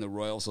what playing the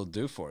Royals will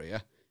do for you.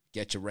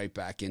 Get you right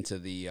back into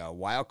the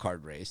wild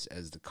card race,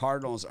 as the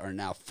Cardinals are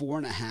now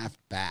 4.5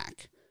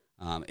 back.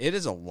 It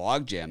is a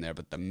logjam there,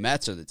 but the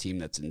Mets are the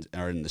team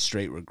are in the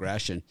straight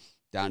regression,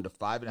 down to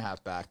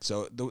 5.5 back.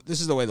 So this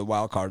is the way the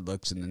wild card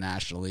looks in the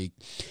National League.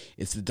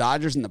 It's the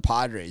Dodgers and the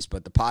Padres,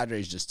 but the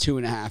Padres just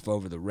 2.5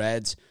 over the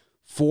Reds,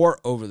 4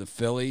 over the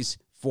Phillies,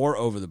 4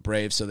 over the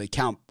Braves. So they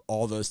count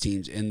all those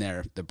teams in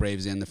there, the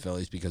Braves and the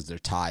Phillies, because they're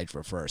tied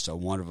for first. So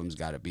one of them's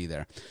got to be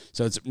there.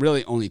 So it's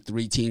really only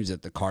 3 teams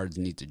that the Cards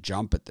need to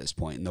jump at this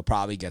point, and they'll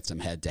probably get some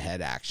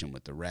head-to-head action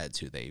with the Reds,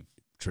 who they've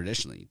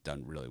traditionally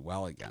done really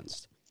well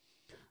against.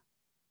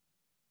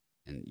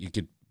 And you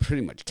could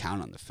pretty much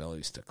count on the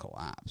Phillies to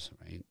collapse,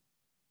 right?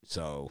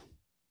 So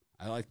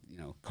I like,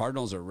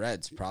 Cardinals or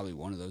Reds, probably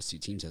one of those 2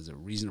 teams has a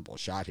reasonable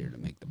shot here to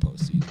make the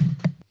postseason.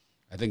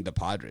 I think the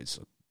Padres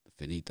look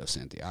finito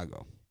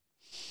Santiago.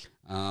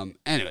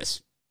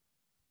 Anyways,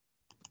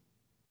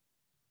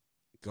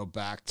 go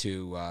back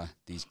to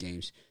these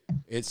games.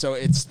 It's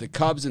the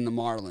Cubs and the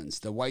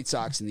Marlins, the White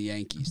Sox and the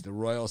Yankees, the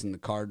Royals and the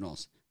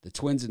Cardinals, the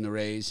Twins and the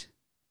Rays,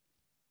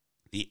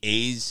 the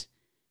A's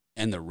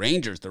and the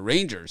Rangers. The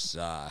Rangers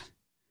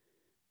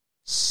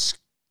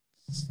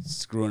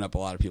screwing up a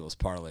lot of people's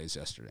parlays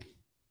yesterday.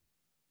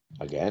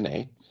 Again,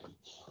 eh?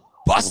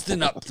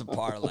 Busting up the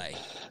parlay.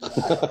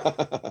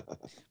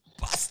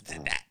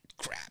 Busted that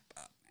crap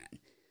up, man.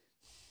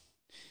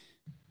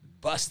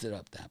 Busted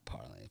up that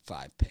parlay.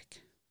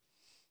 5-pick.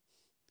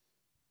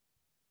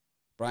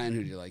 Brian,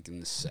 who do you like in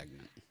this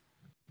segment?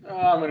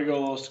 I'm going to go a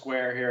little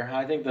square here.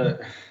 I think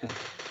the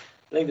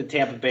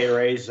Tampa Bay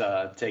Rays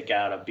take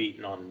out a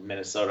beating on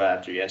Minnesota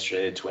after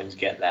yesterday. The Twins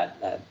getting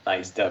that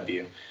nice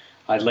W.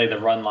 I'd lay the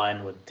run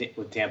line with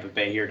Tampa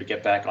Bay here to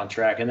get back on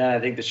track. And then I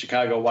think the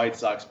Chicago White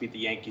Sox beat the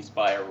Yankees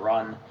by a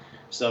run.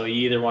 So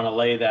you either want to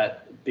lay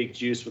that big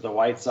juice with the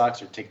White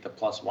Sox or take the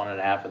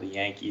 +1.5 of the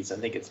Yankees. I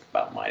think it's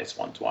about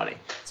 -120.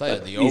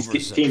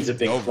 These teams have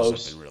been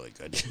close. Have been really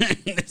good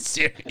in this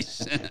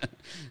series.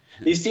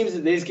 These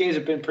games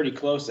have been pretty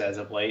close as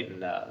of late,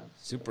 and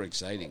super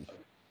exciting.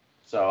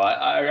 So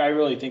I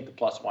really think the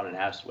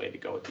 +1.5 is the way to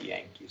go with the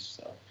Yankees.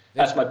 So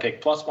that's my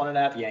pick: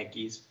 +1.5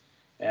 Yankees,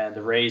 and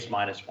the Rays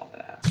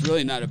 -1.5. It's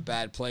really not a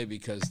bad play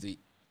because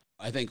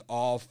I think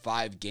all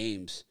 5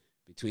 games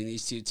between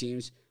these two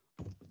teams.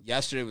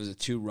 Yesterday was a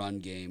 2-run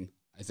game.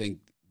 I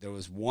think there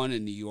was one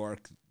in New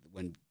York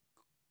when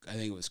I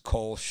think it was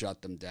Cole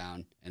shut them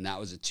down, and that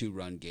was a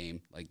 2-run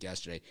game like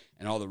yesterday,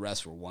 and all the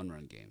rest were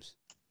 1-run games.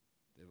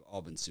 They've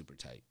all been super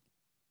tight.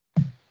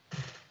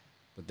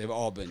 But they've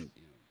all been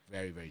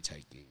very, very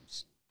tight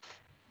games.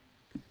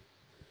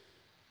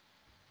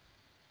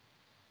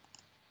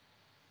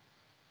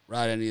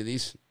 Rod, any of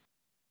these?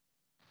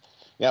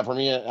 Yeah, for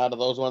me, out of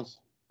those ones,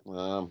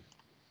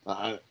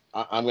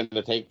 I'm going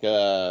to take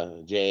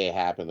J.A.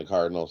 Happ and the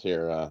Cardinals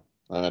here. I'm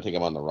going to take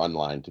him on the run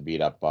line to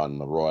beat up on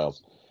the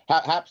Royals.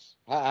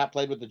 Happ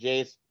played with the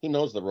Jays. He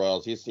knows the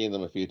Royals. He's seen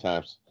them a few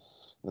times.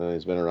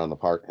 He's been around the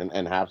park.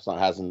 And Happ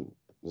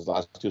his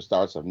last 2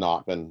 starts have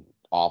not been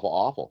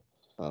awful.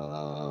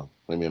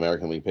 Maybe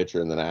American League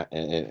pitcher in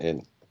the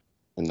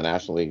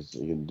National Leagues,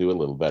 you can do a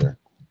little better.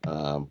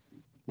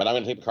 But I'm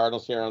going to take the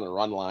Cardinals here on the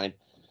run line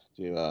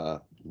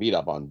to beat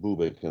up on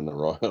Bubic and the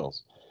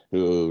Royals,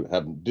 who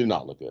do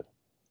not look good,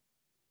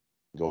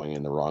 going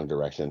in the wrong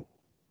direction.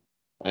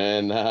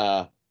 And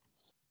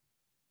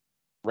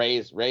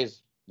Rays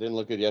didn't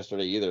look good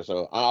yesterday either,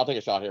 so I'll take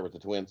a shot here with the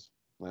Twins,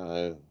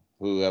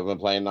 who have been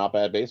playing not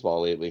bad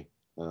baseball lately.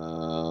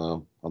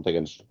 I'm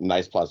taking a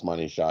nice plus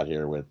money shot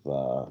here with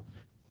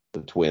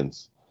the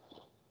Twins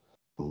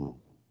to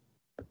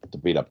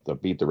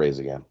beat the Rays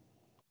again.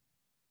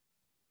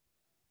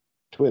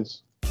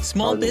 Twins.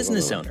 Small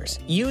business owners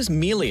use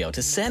Melio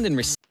to send and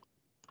receive.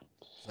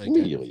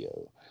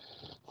 Melio.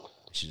 I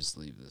should just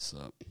leave this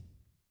up.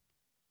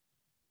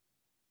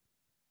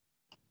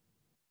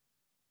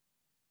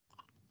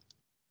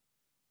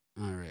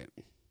 All right.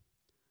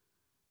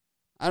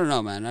 I don't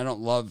know, man. I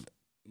don't love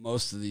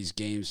most of these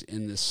games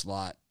in this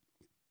slot.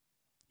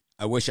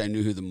 I wish I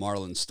knew who the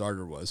Marlins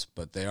starter was,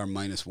 but they are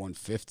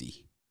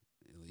 -150,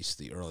 at least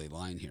the early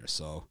line here.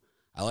 So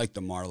I like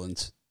the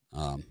Marlins.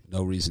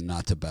 No reason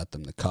not to bet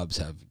them. The Cubs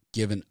have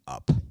given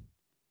up.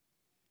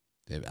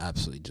 They've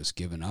absolutely just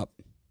given up.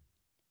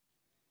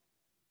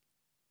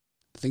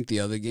 I think the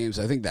other games,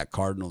 I think that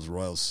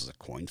Cardinals-Royals is a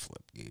coin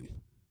flip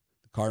game.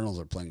 The Cardinals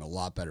are playing a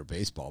lot better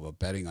baseball, but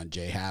betting on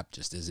J. Happ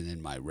just isn't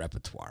in my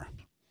repertoire.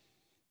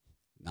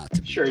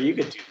 Sure, you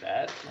could do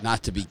that.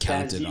 Not to be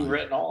counted on. You've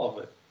written all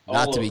of it.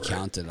 Not to be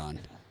counted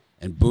on.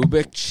 And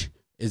Bubic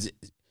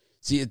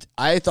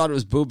I thought it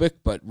was Bubic,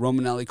 but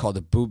Romanelli called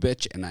it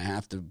Bubic, and I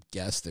have to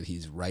guess that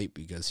he's right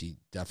because he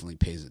definitely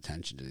pays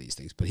attention to these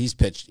things. But he's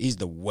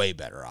the way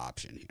better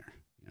option here.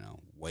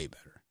 Way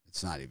better.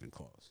 It's not even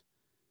close.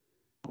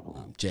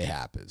 J.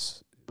 Happ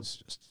is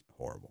just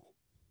horrible.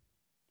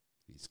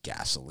 He's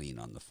gasoline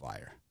on the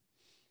fire.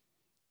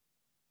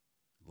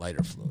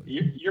 Lighter fluid.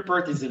 Your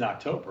birthday's in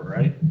October,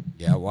 right?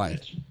 Yeah, why?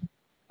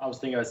 I was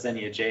thinking I was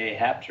sending you a J.A.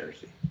 Happ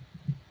jersey.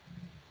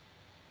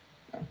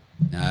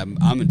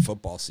 I'm in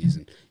football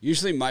season.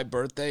 Usually my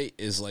birthday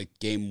is like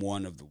game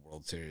 1 of the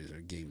World Series or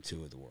game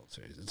 2 of the World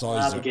Series. It's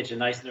always to get you a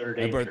nice Notre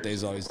Dame. My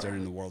birthday's always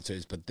during the World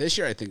Series, but this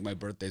year I think my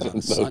birthday's on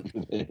a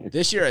Sunday.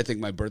 This year I think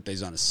my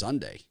birthday's on a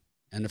Sunday,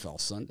 NFL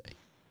Sunday.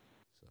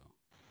 So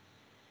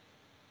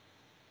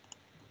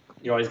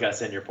you always got to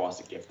send your boss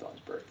a gift on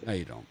his birthday. No,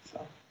 you don't.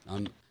 So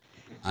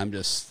I'm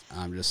just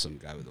some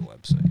guy with a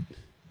website.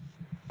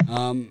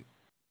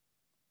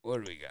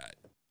 What do we got?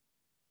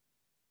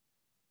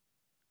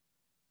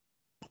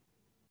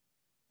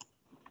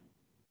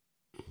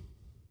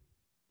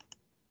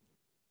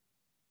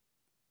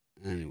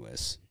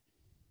 Anyways,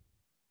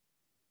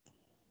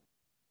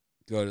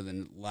 go to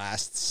the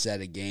last set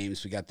of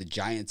games. We got the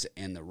Giants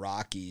and the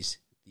Rockies,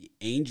 the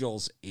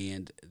Angels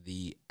and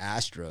the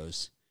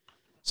Astros.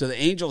 So the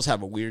Angels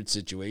have a weird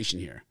situation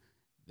here.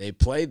 They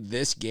played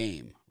this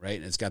game, right?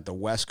 And it's got the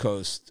West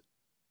Coast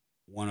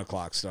 1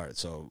 o'clock start.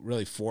 So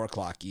really 4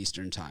 o'clock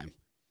Eastern time.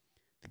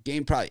 The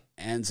game probably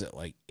ends at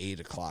like 8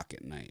 o'clock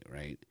at night,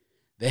 right?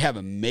 They have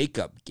a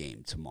makeup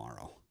game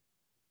tomorrow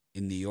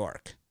in New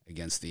York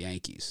against the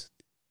Yankees.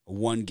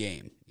 One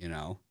game,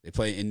 They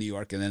play in New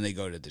York, and then they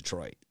go to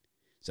Detroit.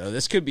 So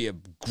this could be a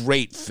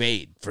great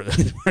fade for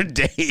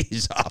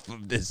days off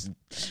of this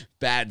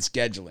bad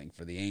scheduling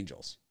for the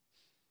Angels.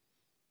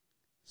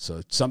 So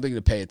it's something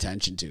to pay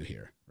attention to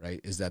here, right,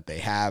 is that they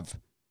have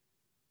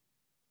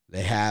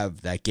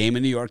that game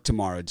in New York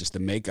tomorrow, just a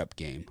makeup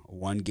game, a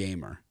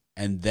one-gamer,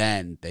 and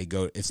then they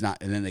go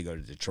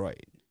to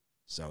Detroit.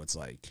 So it's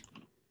like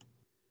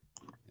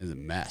it's a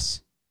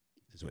mess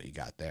is what you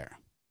got there.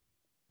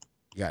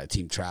 You got a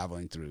team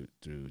traveling through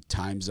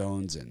time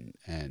zones and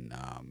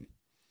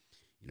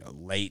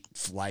late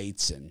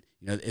flights, and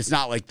it's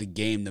not like the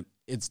game.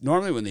 It's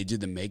normally when they do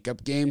the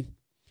makeup game,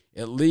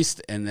 at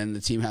least, and then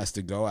the team has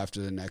to go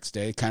after the next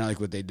day, kind of like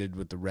what they did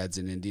with the Reds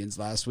and Indians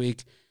last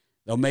week.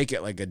 They'll make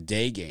it like a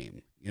day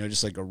game,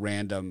 just like a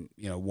random,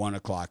 1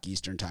 o'clock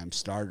Eastern time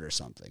start or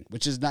something,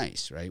 which is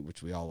nice, right?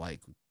 Which we all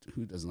like.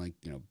 Who doesn't like,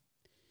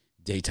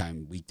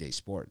 daytime weekday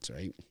sports,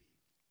 right?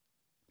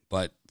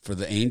 But for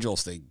the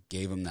Angels, they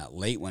gave them that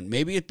late one.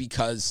 Maybe it's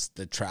because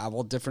the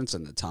travel difference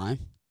in the time.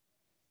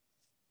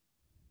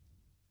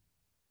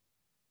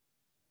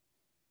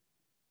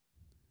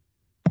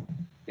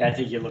 Yeah, I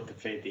think you look to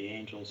fade the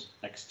Angels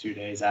next 2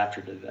 days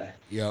after today.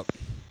 Yep.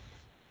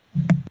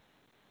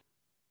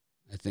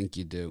 I think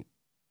you do.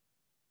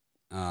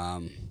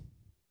 I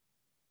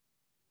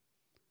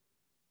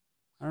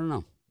don't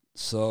know.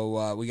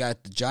 So we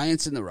got the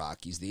Giants and the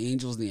Rockies, the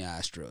Angels and the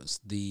Astros,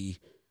 the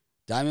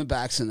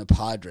Diamondbacks and the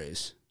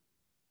Padres.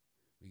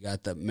 We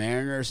got the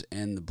Mariners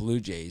and the Blue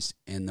Jays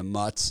and the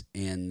Mutts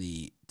and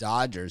the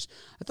Dodgers.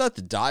 I thought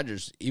the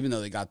Dodgers, even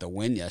though they got the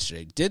win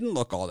yesterday, didn't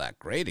look all that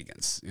great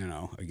against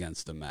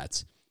the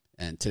Mets.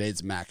 And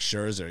today's Max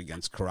Scherzer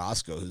against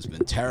Carrasco, who's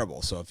been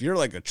terrible. So if you're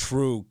like a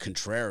true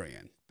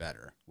contrarian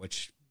better,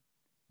 which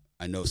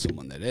I know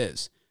someone that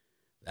is,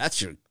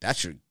 that's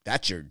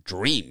your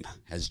dream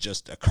has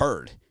just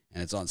occurred,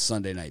 and it's on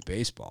Sunday Night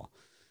Baseball.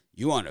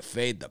 You want to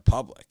fade the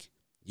public.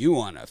 You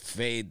want to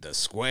fade the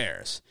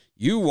squares.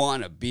 You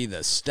want to be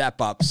the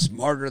step up,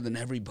 smarter than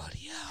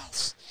everybody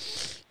else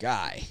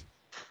guy.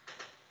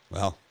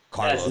 Well,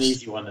 Carlos. That's an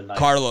easy one tonight.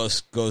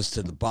 Carlos goes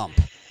to the bump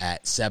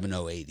at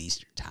 7:08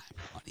 Eastern Time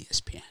on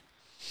ESPN.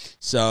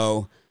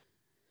 So,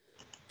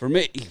 for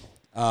me,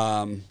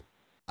 I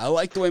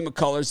like the way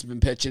McCullers has been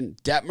pitching.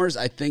 Detmers,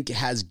 I think,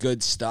 has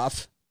good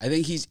stuff. I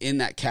think he's in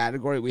that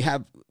category.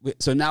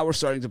 So now we're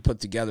starting to put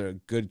together a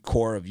good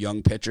core of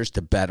young pitchers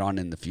to bet on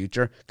in the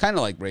future, kind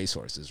of like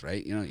racehorses,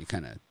 right? You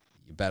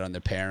bet on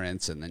their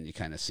parents, and then you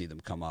kind of see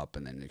them come up,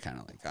 and then you're kind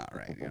of like, all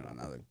right,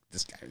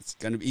 this guy is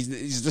gonna be,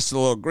 he's just a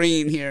little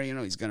green here,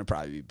 he's gonna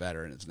probably be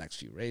better in his next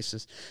few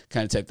races,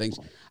 kind of type things.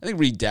 I think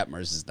Reed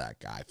Detmers is that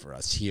guy for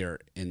us here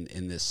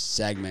in this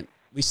segment.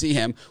 We see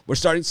him. We're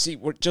starting to see,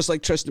 just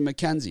like Tristan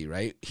McKenzie,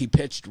 right? He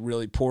pitched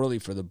really poorly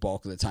for the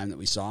bulk of the time that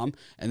we saw him.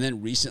 And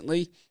then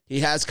recently,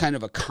 he has kind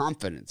of a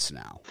confidence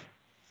now.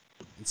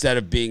 Instead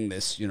of being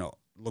this,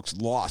 looks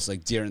lost,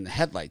 like deer in the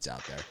headlights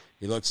out there,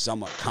 he looks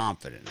somewhat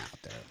confident out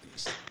there at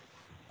least.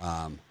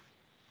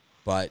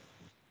 But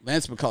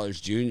Lance McCullers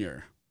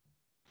Jr.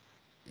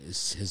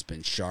 has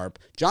been sharp.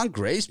 John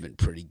Gray's been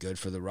pretty good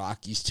for the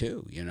Rockies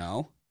too,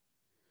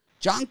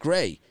 John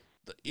Gray,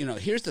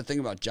 here's the thing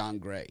about John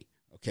Gray.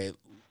 Okay,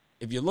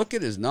 if you look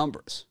at his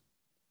numbers,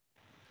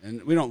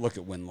 and we don't look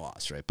at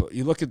win-loss, right? But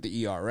you look at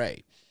the ERA,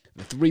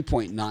 the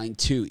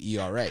 3.92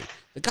 ERA.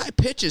 The guy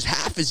pitches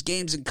half his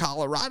games in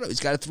Colorado. He's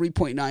got a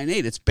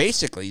 3.98. It's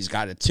basically he's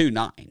got a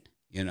 2.9,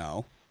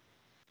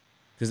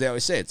 because they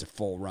always say it's a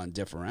full run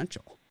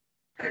differential,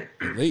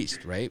 at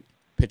least, right?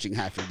 Pitching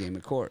half your game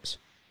at Coors.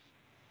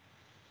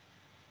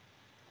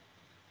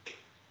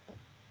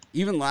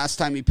 Even last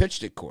time he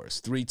pitched at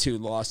Coors,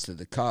 3-2 loss to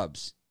the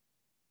Cubs.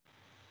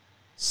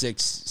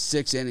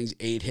 Six innings,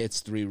 8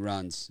 hits, 3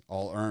 runs,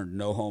 all earned,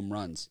 no home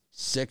runs,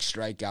 6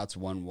 strikeouts,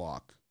 1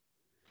 walk.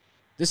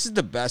 This is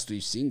the best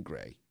we've seen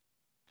Gray,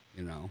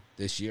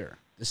 this year.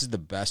 This is the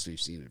best we've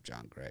seen of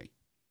John Gray.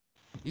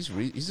 He's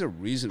a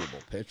reasonable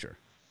pitcher.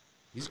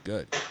 He's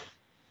good.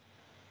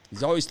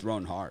 He's always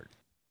thrown hard.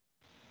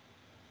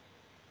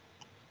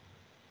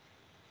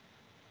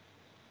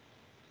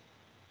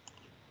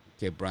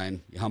 Okay,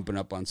 Brian, you humping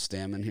up on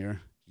Stammen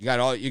here?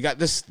 You got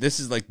this. This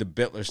is like the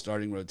Bittler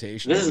starting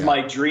rotation. This is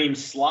my dream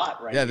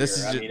slot right here. Yeah, this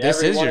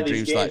is your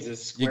dream slot.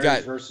 You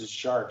got versus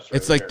sharps. Right,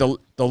 it's like the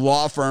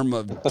law firm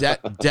of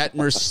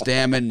Detmer,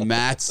 Stammen,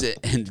 Matz,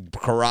 and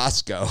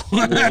Carrasco.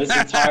 This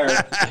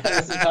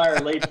entire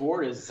late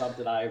board is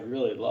something I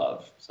really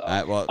love. So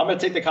I'm going to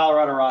take the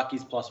Colorado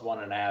Rockies plus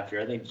 1.5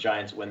 here. I think the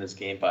Giants win this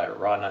game by a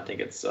run. I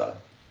think it's going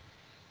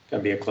to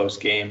be a close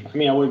game.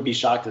 I wouldn't be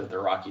shocked if the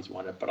Rockies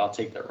won it, but I'll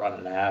take that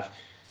 1.5.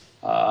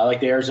 I like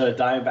the Arizona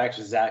Diamondbacks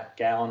with Zach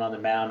Gallen on the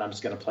mound. I'm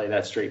just going to play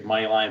that straight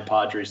money line.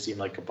 Padres seem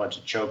like a bunch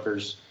of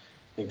chokers.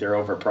 I think they're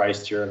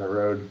overpriced here on the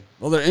road.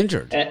 Well, they're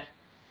injured. They're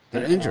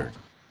injured.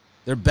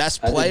 Their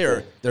best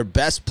player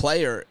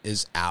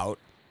is out,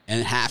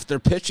 and half their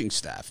pitching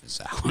staff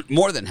is out.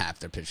 More than half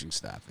their pitching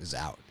staff is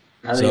out.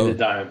 I think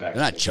the Diamondbacks.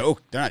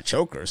 They're not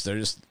chokers. They're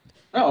just.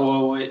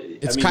 Oh well,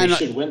 they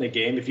should win the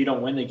game. If you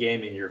don't win the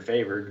game, and you're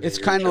favored. It's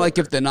kind of like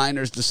if the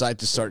Niners decide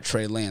to start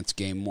Trey Lance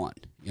game 1.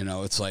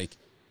 It's like.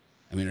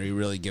 Are you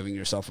really giving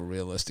yourself a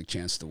realistic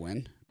chance to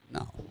win?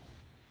 No.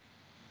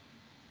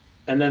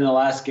 And then the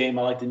last game,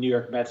 I like the New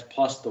York Mets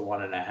plus the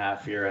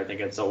 1.5 here. I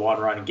think it's a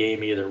 1-run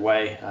game either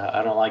way.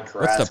 I don't like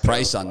Carrasco. What's the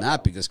price on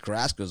that? Because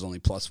Carrasco is only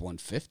plus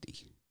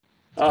 150.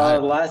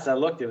 Last I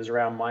looked, it was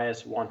around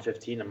minus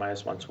 115 and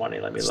minus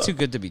 120. Let me look. It's too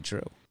good to be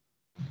true.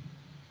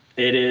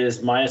 It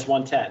is minus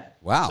 110.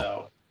 Wow.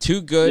 So too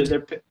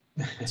good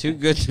Too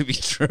good to be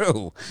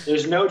true.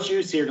 There's no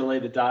juice here to lay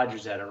the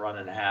Dodgers at a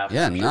 1.5.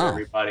 Yeah, I'm no. sure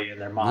everybody and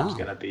their mom's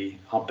going to be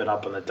humping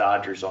up on the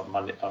Dodgers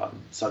on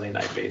Sunday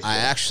Night Baseball. I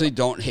actually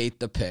don't hate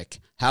the pick.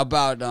 How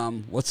about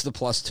what's the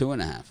plus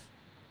 2.5?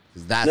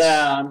 That's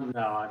no,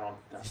 I don't.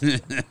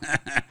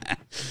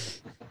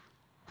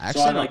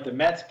 Actually, so I like the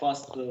Mets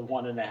plus the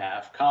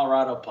 1.5,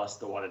 Colorado plus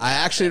the 1.5. I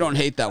actually don't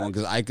hate that one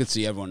because I could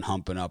see everyone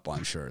humping up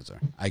on Scherzer.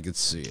 I could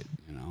see it,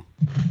 you know.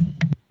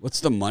 What's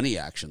the money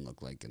action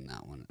look like in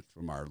that one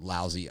from our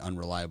lousy,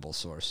 unreliable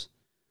source?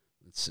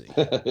 Let's see.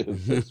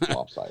 It's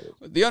lopsided.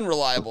 The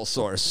unreliable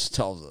source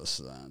tells us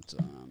that.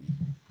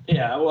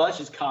 Yeah, well, that's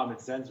just common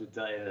sense would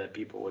tell you that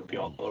people would be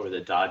all over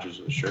the Dodgers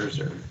with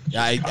Scherzer.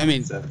 Yeah, I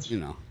mean, you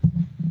know.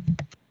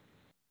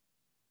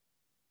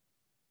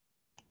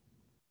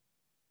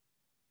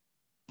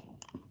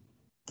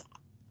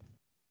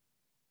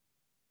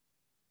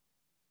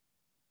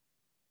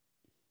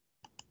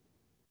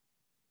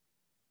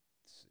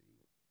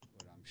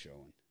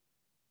 Showing.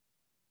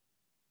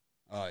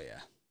 Oh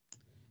yeah.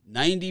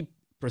 90%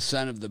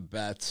 of the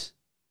bets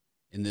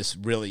in this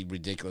really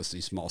ridiculously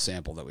small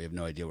sample that we have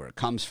no idea where it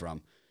comes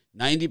from,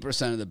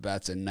 90% of the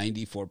bets and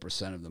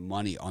 94% of the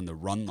money on the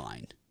run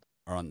line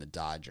are on the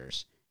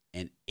Dodgers,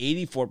 and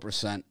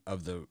 84%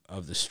 of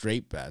the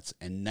straight bets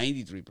and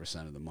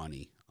 93% of the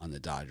money on the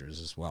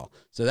Dodgers as well.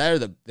 So they're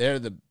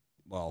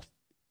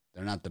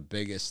not the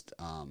biggest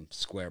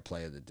square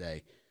play of the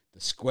day.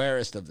 The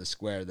squarest of the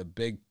square, the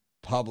big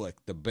public,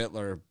 the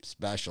Bitler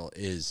special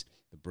is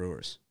the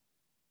Brewers.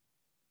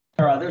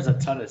 There's a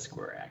ton of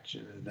square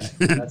action in that.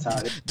 That's how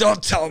it is.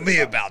 Don't tell me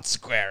about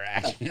square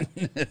action.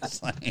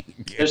 It's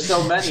like, there's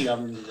so many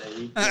of them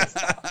today.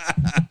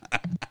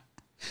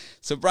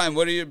 So Brian,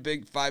 what are your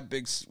big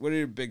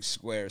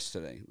squares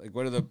today? Like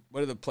what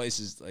are the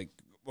places like?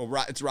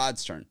 Well, it's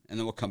Rod's turn, and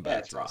then we'll come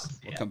back to this.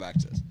 We'll come back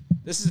to this.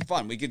 This is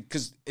fun. We could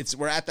because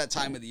we're at that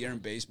time of the year in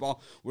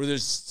baseball where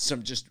there's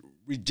some just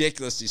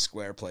ridiculously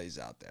square plays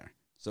out there.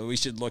 So we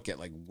should look at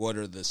like what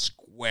are the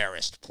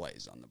squarest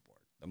plays on the board,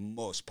 the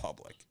most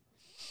public.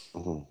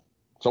 Mm-hmm.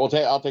 So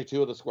I'll take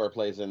two of the square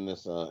plays in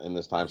this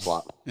time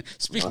slot.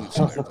 Speaking of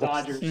square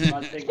Dodgers,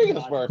 speaking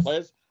of square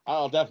plays,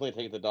 I'll definitely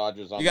take the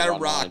Dodgers on. You got to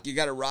rock. Line. You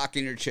got to rock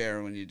in your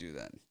chair when you do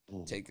that.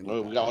 Taking.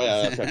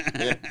 That's right.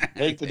 Yeah.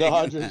 Take the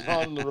Dodgers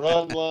on the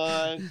run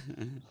line.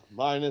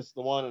 Minus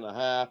the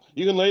 1.5.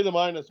 You can lay the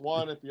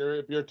 -1 if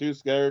you're too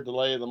scared to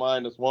lay the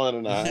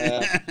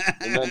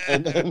 -1.5.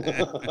 and then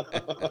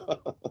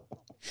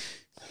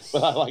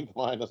but I like the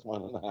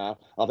 -1.5.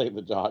 I'll take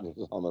the Dodgers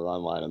on the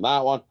run line in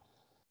that one.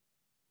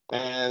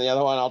 And the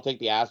other one, I'll take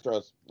the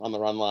Astros on the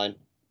run line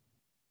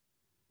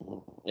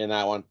in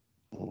that one.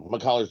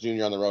 McCullers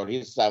Jr. on the road.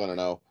 He's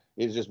 7-0.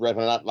 He's just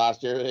ripping it up.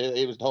 Last year,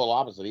 he was total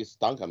opposite. He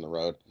stunk on the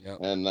road. Yep.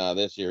 And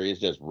this year, he's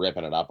just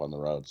ripping it up on the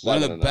road.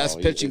 One of the best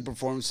pitching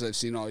performances I've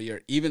seen all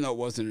year, even though it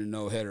wasn't a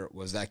no-hitter,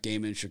 was that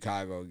game in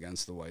Chicago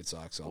against the White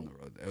Sox on the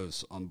road. It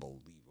was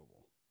unbelievable.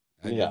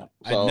 I'd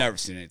never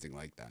seen anything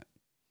like that.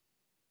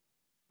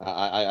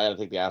 I got to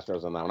take the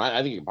Astros on that one.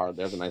 I think you can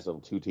there's a nice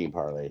little two-team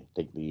parlay.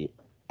 Take the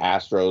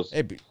Astros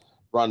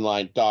run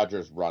line,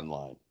 Dodgers run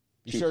line.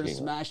 Be sure to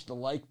smash the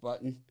like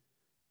button.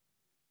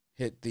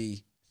 Hit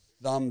the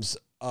thumbs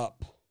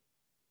up.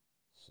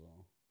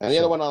 And the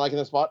other one I like in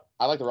this spot,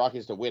 I like the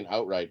Rockies to win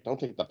outright. Don't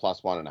take the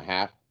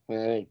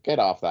 +1.5. Get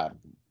off that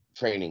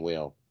training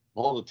wheel.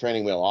 Pull the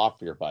training wheel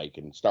off your bike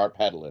and start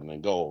pedaling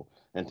and go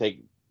and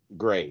take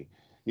Gray.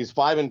 He's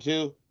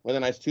 5-2 with a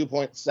nice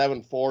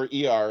 2.74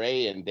 ERA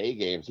in day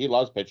games. He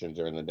loves pitching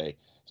during the day.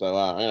 So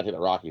I'm going to take the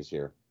Rockies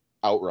here.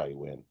 Outright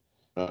win.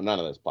 None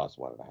of this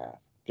 +1.5.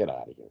 Get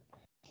out of here.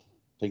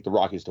 Take the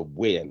Rockies to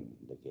win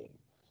the game.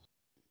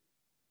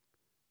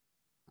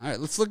 All right,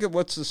 let's look at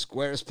what's the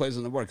squarest plays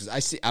on the board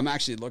because I'm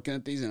actually looking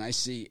at these and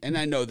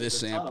I know this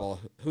sample.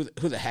 Who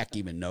the heck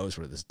even knows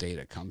where this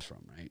data comes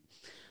from, right?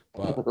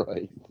 But,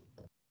 right.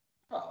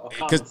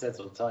 Common sense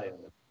will tell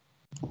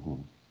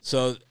you.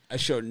 So I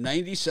showed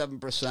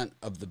 97%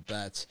 of the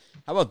bets.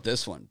 How about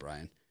this one,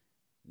 Brian?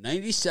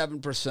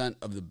 97%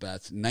 of the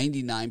bets,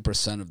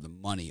 99% of the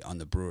money on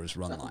the Brewers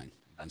run line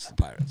against the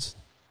Pirates.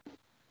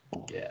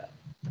 Yeah.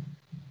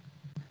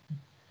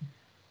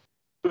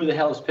 Who the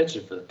hell is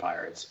pitching for the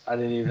Pirates? I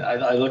didn't even.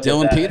 I looked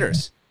Dylan at that.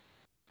 Peters.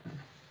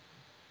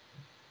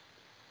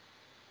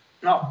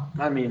 No,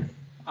 I mean,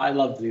 I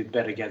love to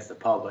bet against the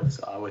public,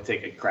 so I would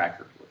take a crack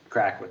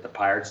with the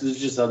Pirates.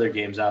 There's just other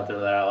games out there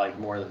that I like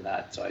more than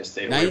that, so I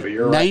stay away. But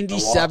you're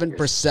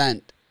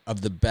 97% of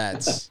the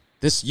bets.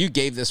 You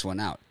gave this one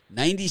out.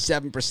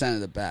 97%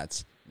 of the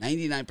bets,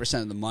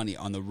 99% of the money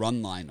on the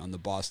run line on the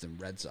Boston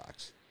Red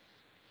Sox.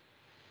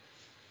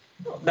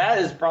 That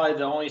is probably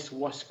the only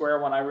square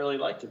one I really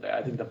like today.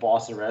 I think the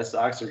Boston Red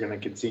Sox are going to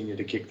continue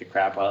to kick the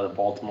crap out of the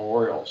Baltimore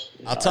Orioles.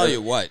 I'll tell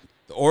you what,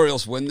 the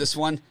Orioles win this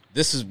one.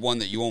 This is one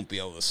that you won't be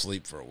able to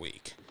sleep for a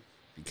week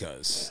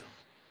because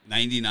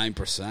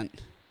 99%.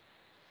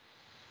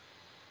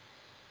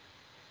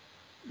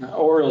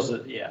 Orioles,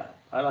 yeah,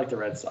 I like the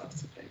Red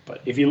Sox today.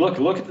 But if you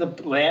look at the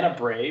Atlanta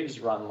Braves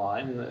run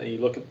line, you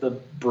look at the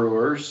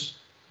Brewers.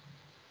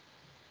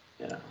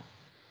 you know,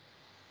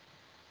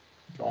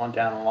 go on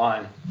down the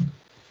line.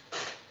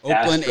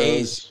 Oakland Astros,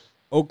 A's.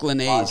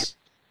 Oakland A's. Padres.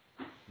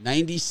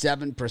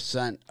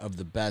 97% of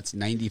the bets,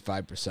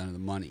 95% of the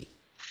money.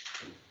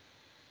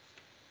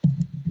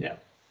 Yeah.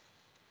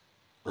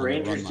 On the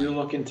Rangers run do line.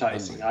 look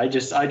enticing. Run I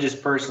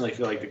just personally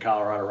feel like the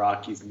Colorado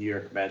Rockies and New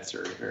York Mets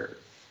are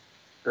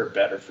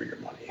better for your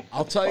money.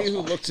 I'll tell you who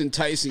Plus looks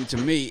enticing to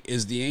me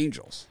is the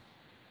Angels.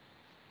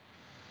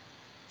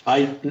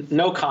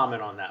 no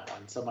comment on that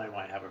one. Somebody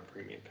might have a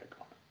premium pick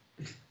on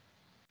it.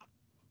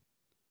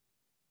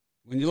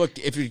 When you look,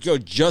 if you go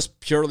just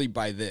purely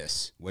by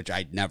this, which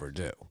I'd never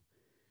do,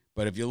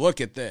 but if you look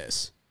at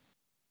this,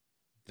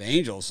 the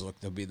Angels look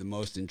to be the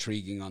most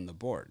intriguing on the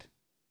board.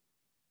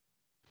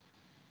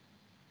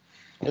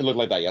 It looked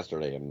like that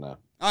yesterday, and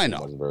I it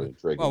know. wasn't very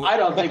intriguing. Well, I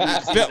don't think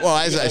we've seen Well,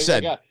 as I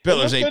said, It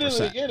Biller's looked good in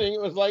the 8%. beginning.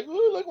 It was like,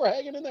 ooh, look, we're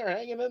hanging in there,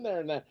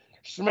 and then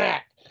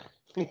smack.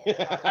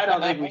 I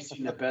don't think we've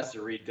seen the best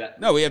of Reed Detmers.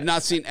 No, we have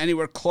not seen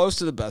anywhere close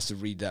to the best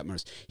of Reed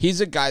Detmers.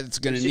 He's a guy that's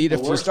going to We've seen need a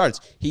the few worst. starts.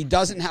 He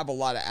doesn't have a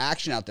lot of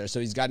action out there, so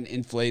he's got an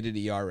inflated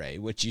ERA,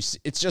 which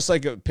it's just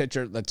like a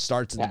pitcher that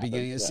starts at the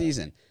beginning of the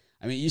season.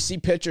 I mean, you see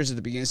pitchers at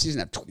the beginning of the season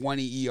have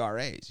 20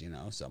 ERAs,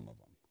 some of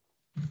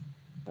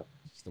them.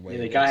 It's the way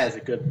The it guy is. has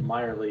a good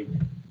minor league.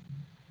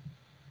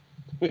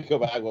 We go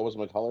back. What was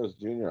McCullers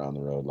Jr. on the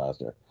road last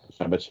year?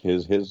 I bet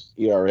his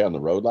ERA on the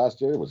road last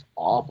year was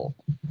awful.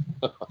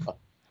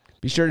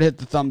 Be sure to hit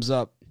the thumbs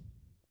up.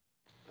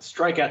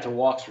 Strikeout to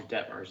walks for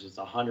Detmers is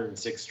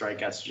 106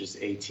 strikeouts to just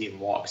 18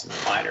 walks in the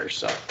minors.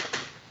 So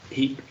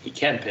he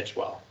can pitch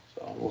well.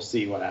 So we'll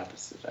see what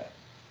happens today.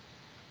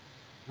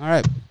 All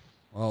right.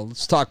 Well,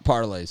 let's talk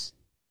parlays.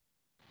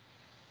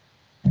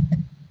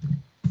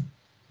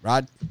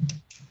 Rod?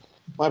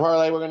 My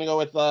parlay, we're going to go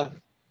with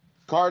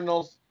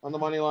Cardinals on the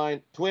money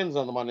line, Twins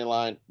on the money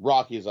line,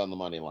 Rockies on the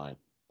money line.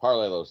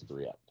 Parlay those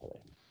three up today.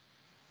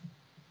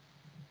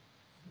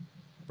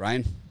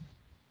 Brian?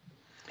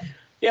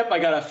 Yep, I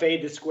got a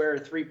fade to square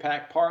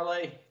 3-pack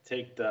parlay.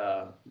 Take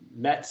the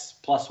Mets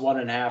plus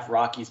 1.5,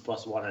 Rockies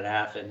plus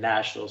 1.5, and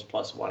Nationals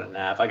plus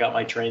 1.5. I got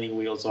my training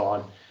wheels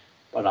on,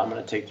 but I'm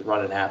going to take the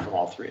run and half from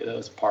all three of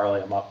those.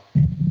 Parlay them up.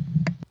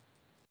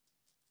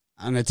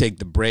 I'm going to take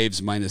the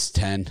Braves minus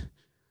 10.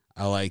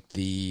 I like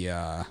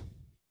the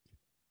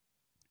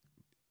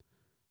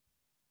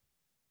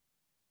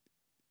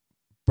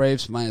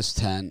Braves minus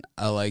 10.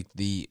 I like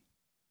the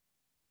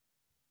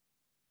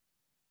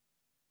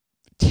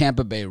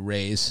Tampa Bay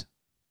Rays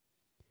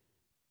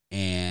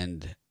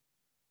and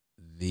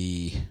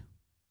the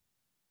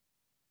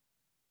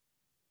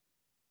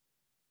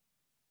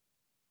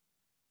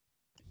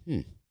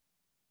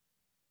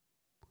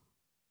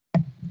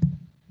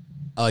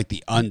I like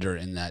the under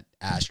in that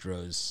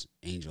Astros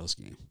Angels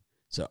game.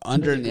 So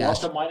under in the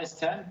Astros. Astros. Minus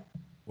 10?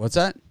 What's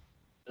that?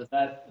 Does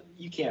that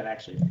you can't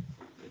actually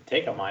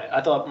take a minus?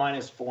 I thought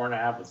minus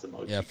 4.5 was the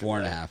most. Yeah, you could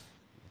 4.5. bet.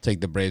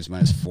 Take the Braves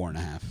minus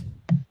 4.5.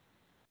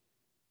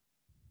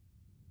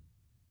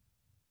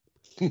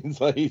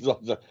 He's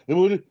also,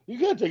 you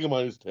can't take a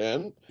minus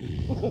 10.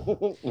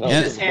 No,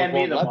 Yeah. Just hand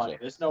me the Gotcha. money.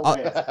 There's no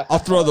way. I'll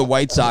throw the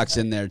White Sox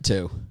in there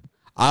too.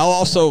 I'll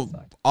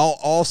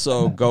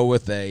also go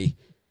with a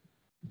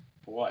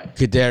Boy.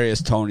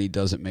 Kadarius Toney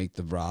doesn't make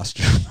the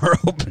roster for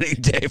opening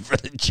day for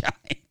the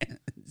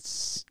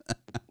Giants.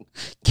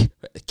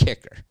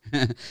 Kicker.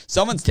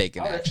 Someone's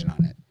taking action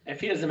on it.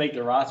 If he doesn't make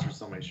the roster,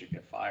 somebody should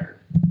get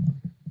fired.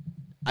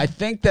 I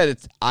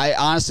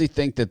honestly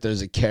think that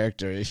there's a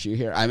character issue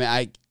here. I mean,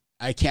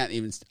 I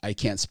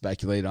can't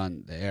speculate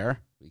on the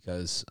air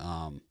because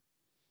I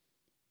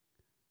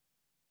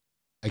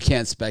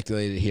can't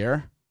speculate it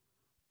here,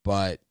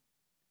 but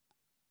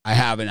I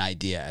have an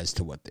idea as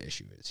to what the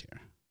issue is here.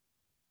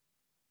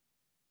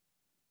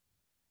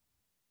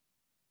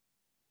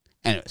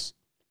 Anyways.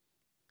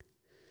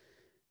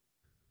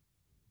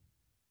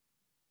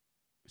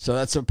 So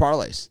that's our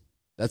parlays.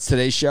 That's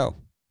today's show.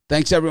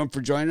 Thanks everyone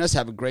for joining us.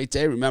 Have a great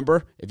day.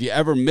 Remember, if you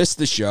ever miss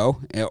the show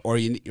or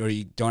you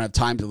don't have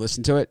time to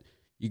listen to it,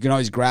 you can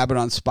always grab it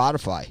on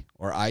Spotify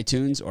or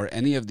iTunes or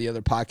any of the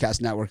other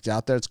podcast networks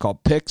out there. It's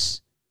called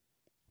Picks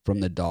from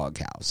the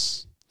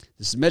Doghouse.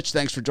 This is Mitch.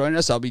 Thanks for joining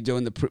us.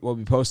 We'll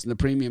be posting the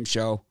premium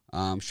show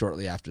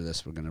shortly after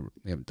this. We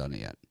haven't done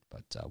it yet,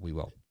 but we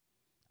will.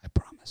 I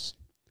promise.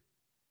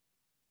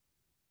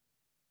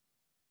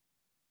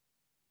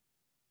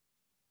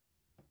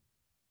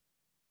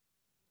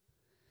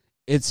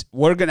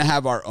 We're going to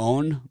have our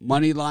own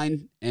money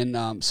line.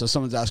 And so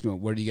someone's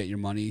asking, where do you get your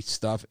money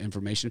stuff,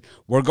 information?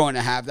 We're going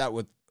to have that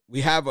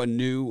we have a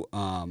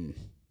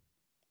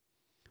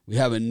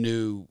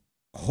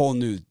whole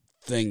new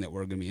thing that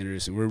we're going to be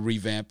introducing. We're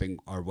revamping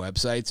our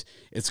websites.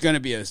 It's going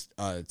to be a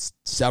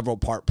several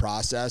part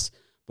process,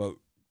 but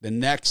the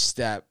next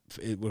step,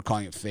 we're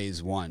calling it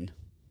phase 1.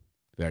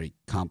 Very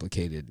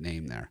complicated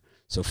name there.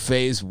 So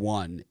phase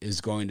 1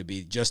 is going to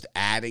be just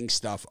adding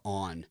stuff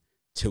on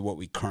to what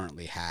we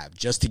currently have,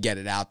 just to get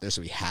it out there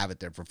so we have it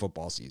there for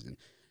football season.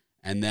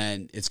 And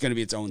then it's going to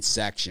be its own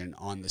section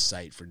on the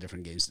site for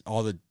different games.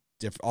 All the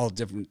all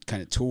different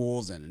kind of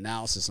tools and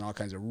analysis and all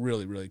kinds of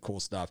really, really cool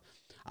stuff.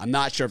 I'm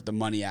not sure if the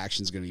money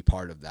action is going to be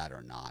part of that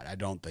or not. I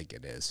don't think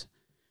it is.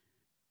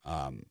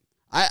 I'm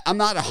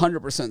not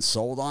 100%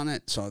 sold on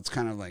it, so it's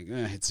kind of like,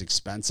 it's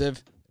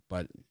expensive,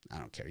 but I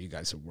don't care. You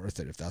guys are worth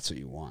it if that's what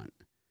you want.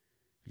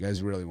 If you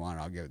guys really want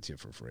it, I'll give it to you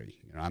for free.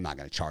 I'm not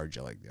going to charge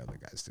you like the other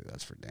guys do.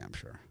 That's for damn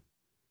sure.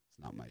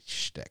 It's not my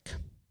shtick.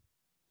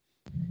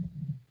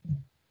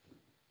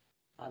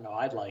 I know,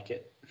 I'd like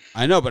it.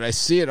 I know, but I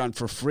see it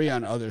for free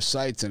on other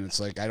sites, and it's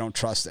like I don't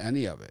trust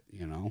any of it,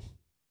 No,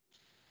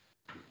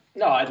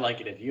 I'd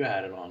like it if you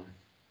had it on.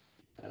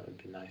 That would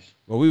be nice.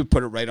 Well, we would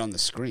put it right on the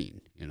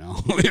screen,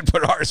 We'd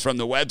put ours from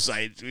the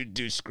website. We'd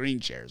do screen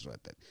shares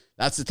with it.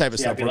 That's the type of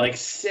stuff. I'd like,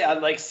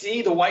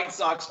 see, the White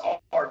Sox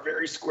are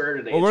very square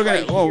today.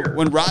 Well,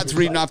 when Rod's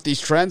reading off these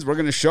trends, we're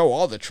going to show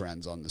all the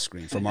trends on the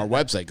screen from our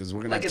website because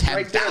we're going to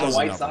have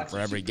 10,000 of them for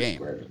every game.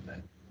 We're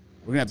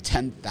going to have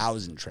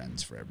 10,000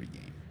 trends for every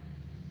game.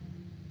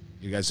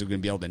 You guys are going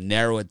to be able to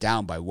narrow it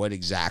down by what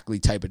exactly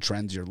type of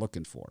trends you're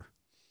looking for.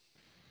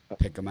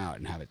 Pick them out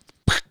and have it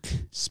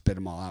spit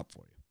them all out for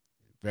you.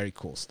 Very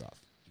cool stuff.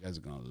 You guys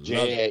are going to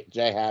love it.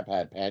 J Hap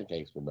had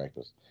pancakes for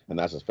breakfast, and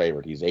that's his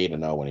favorite. He's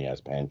 8-0 when he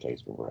has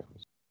pancakes for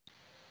breakfast.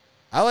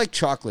 I like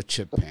chocolate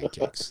chip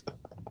pancakes.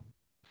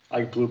 I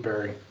like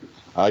blueberry.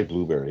 I like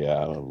blueberry, yeah.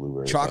 I love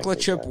blueberry. Chocolate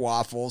chip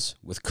waffles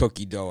with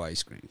cookie dough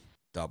ice cream.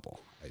 Double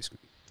ice cream.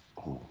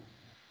 Oh.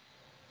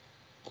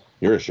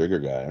 You're a sugar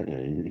guy, aren't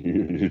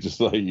you? You're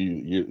just like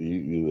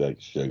you like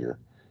sugar,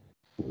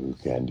 ooh,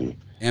 candy,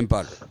 and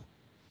butter.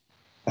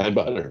 And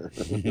butter.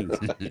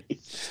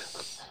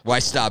 Why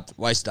stop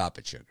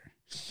at sugar?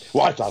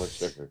 Why stop at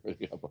sugar?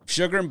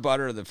 Sugar and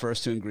butter are the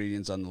first two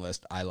ingredients on the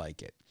list. I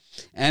like it.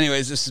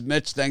 Anyways, this is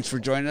Mitch. Thanks for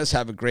joining us.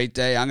 Have a great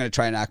day. I'm going to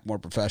try and act more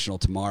professional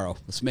tomorrow.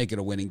 Let's make it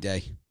a winning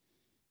day.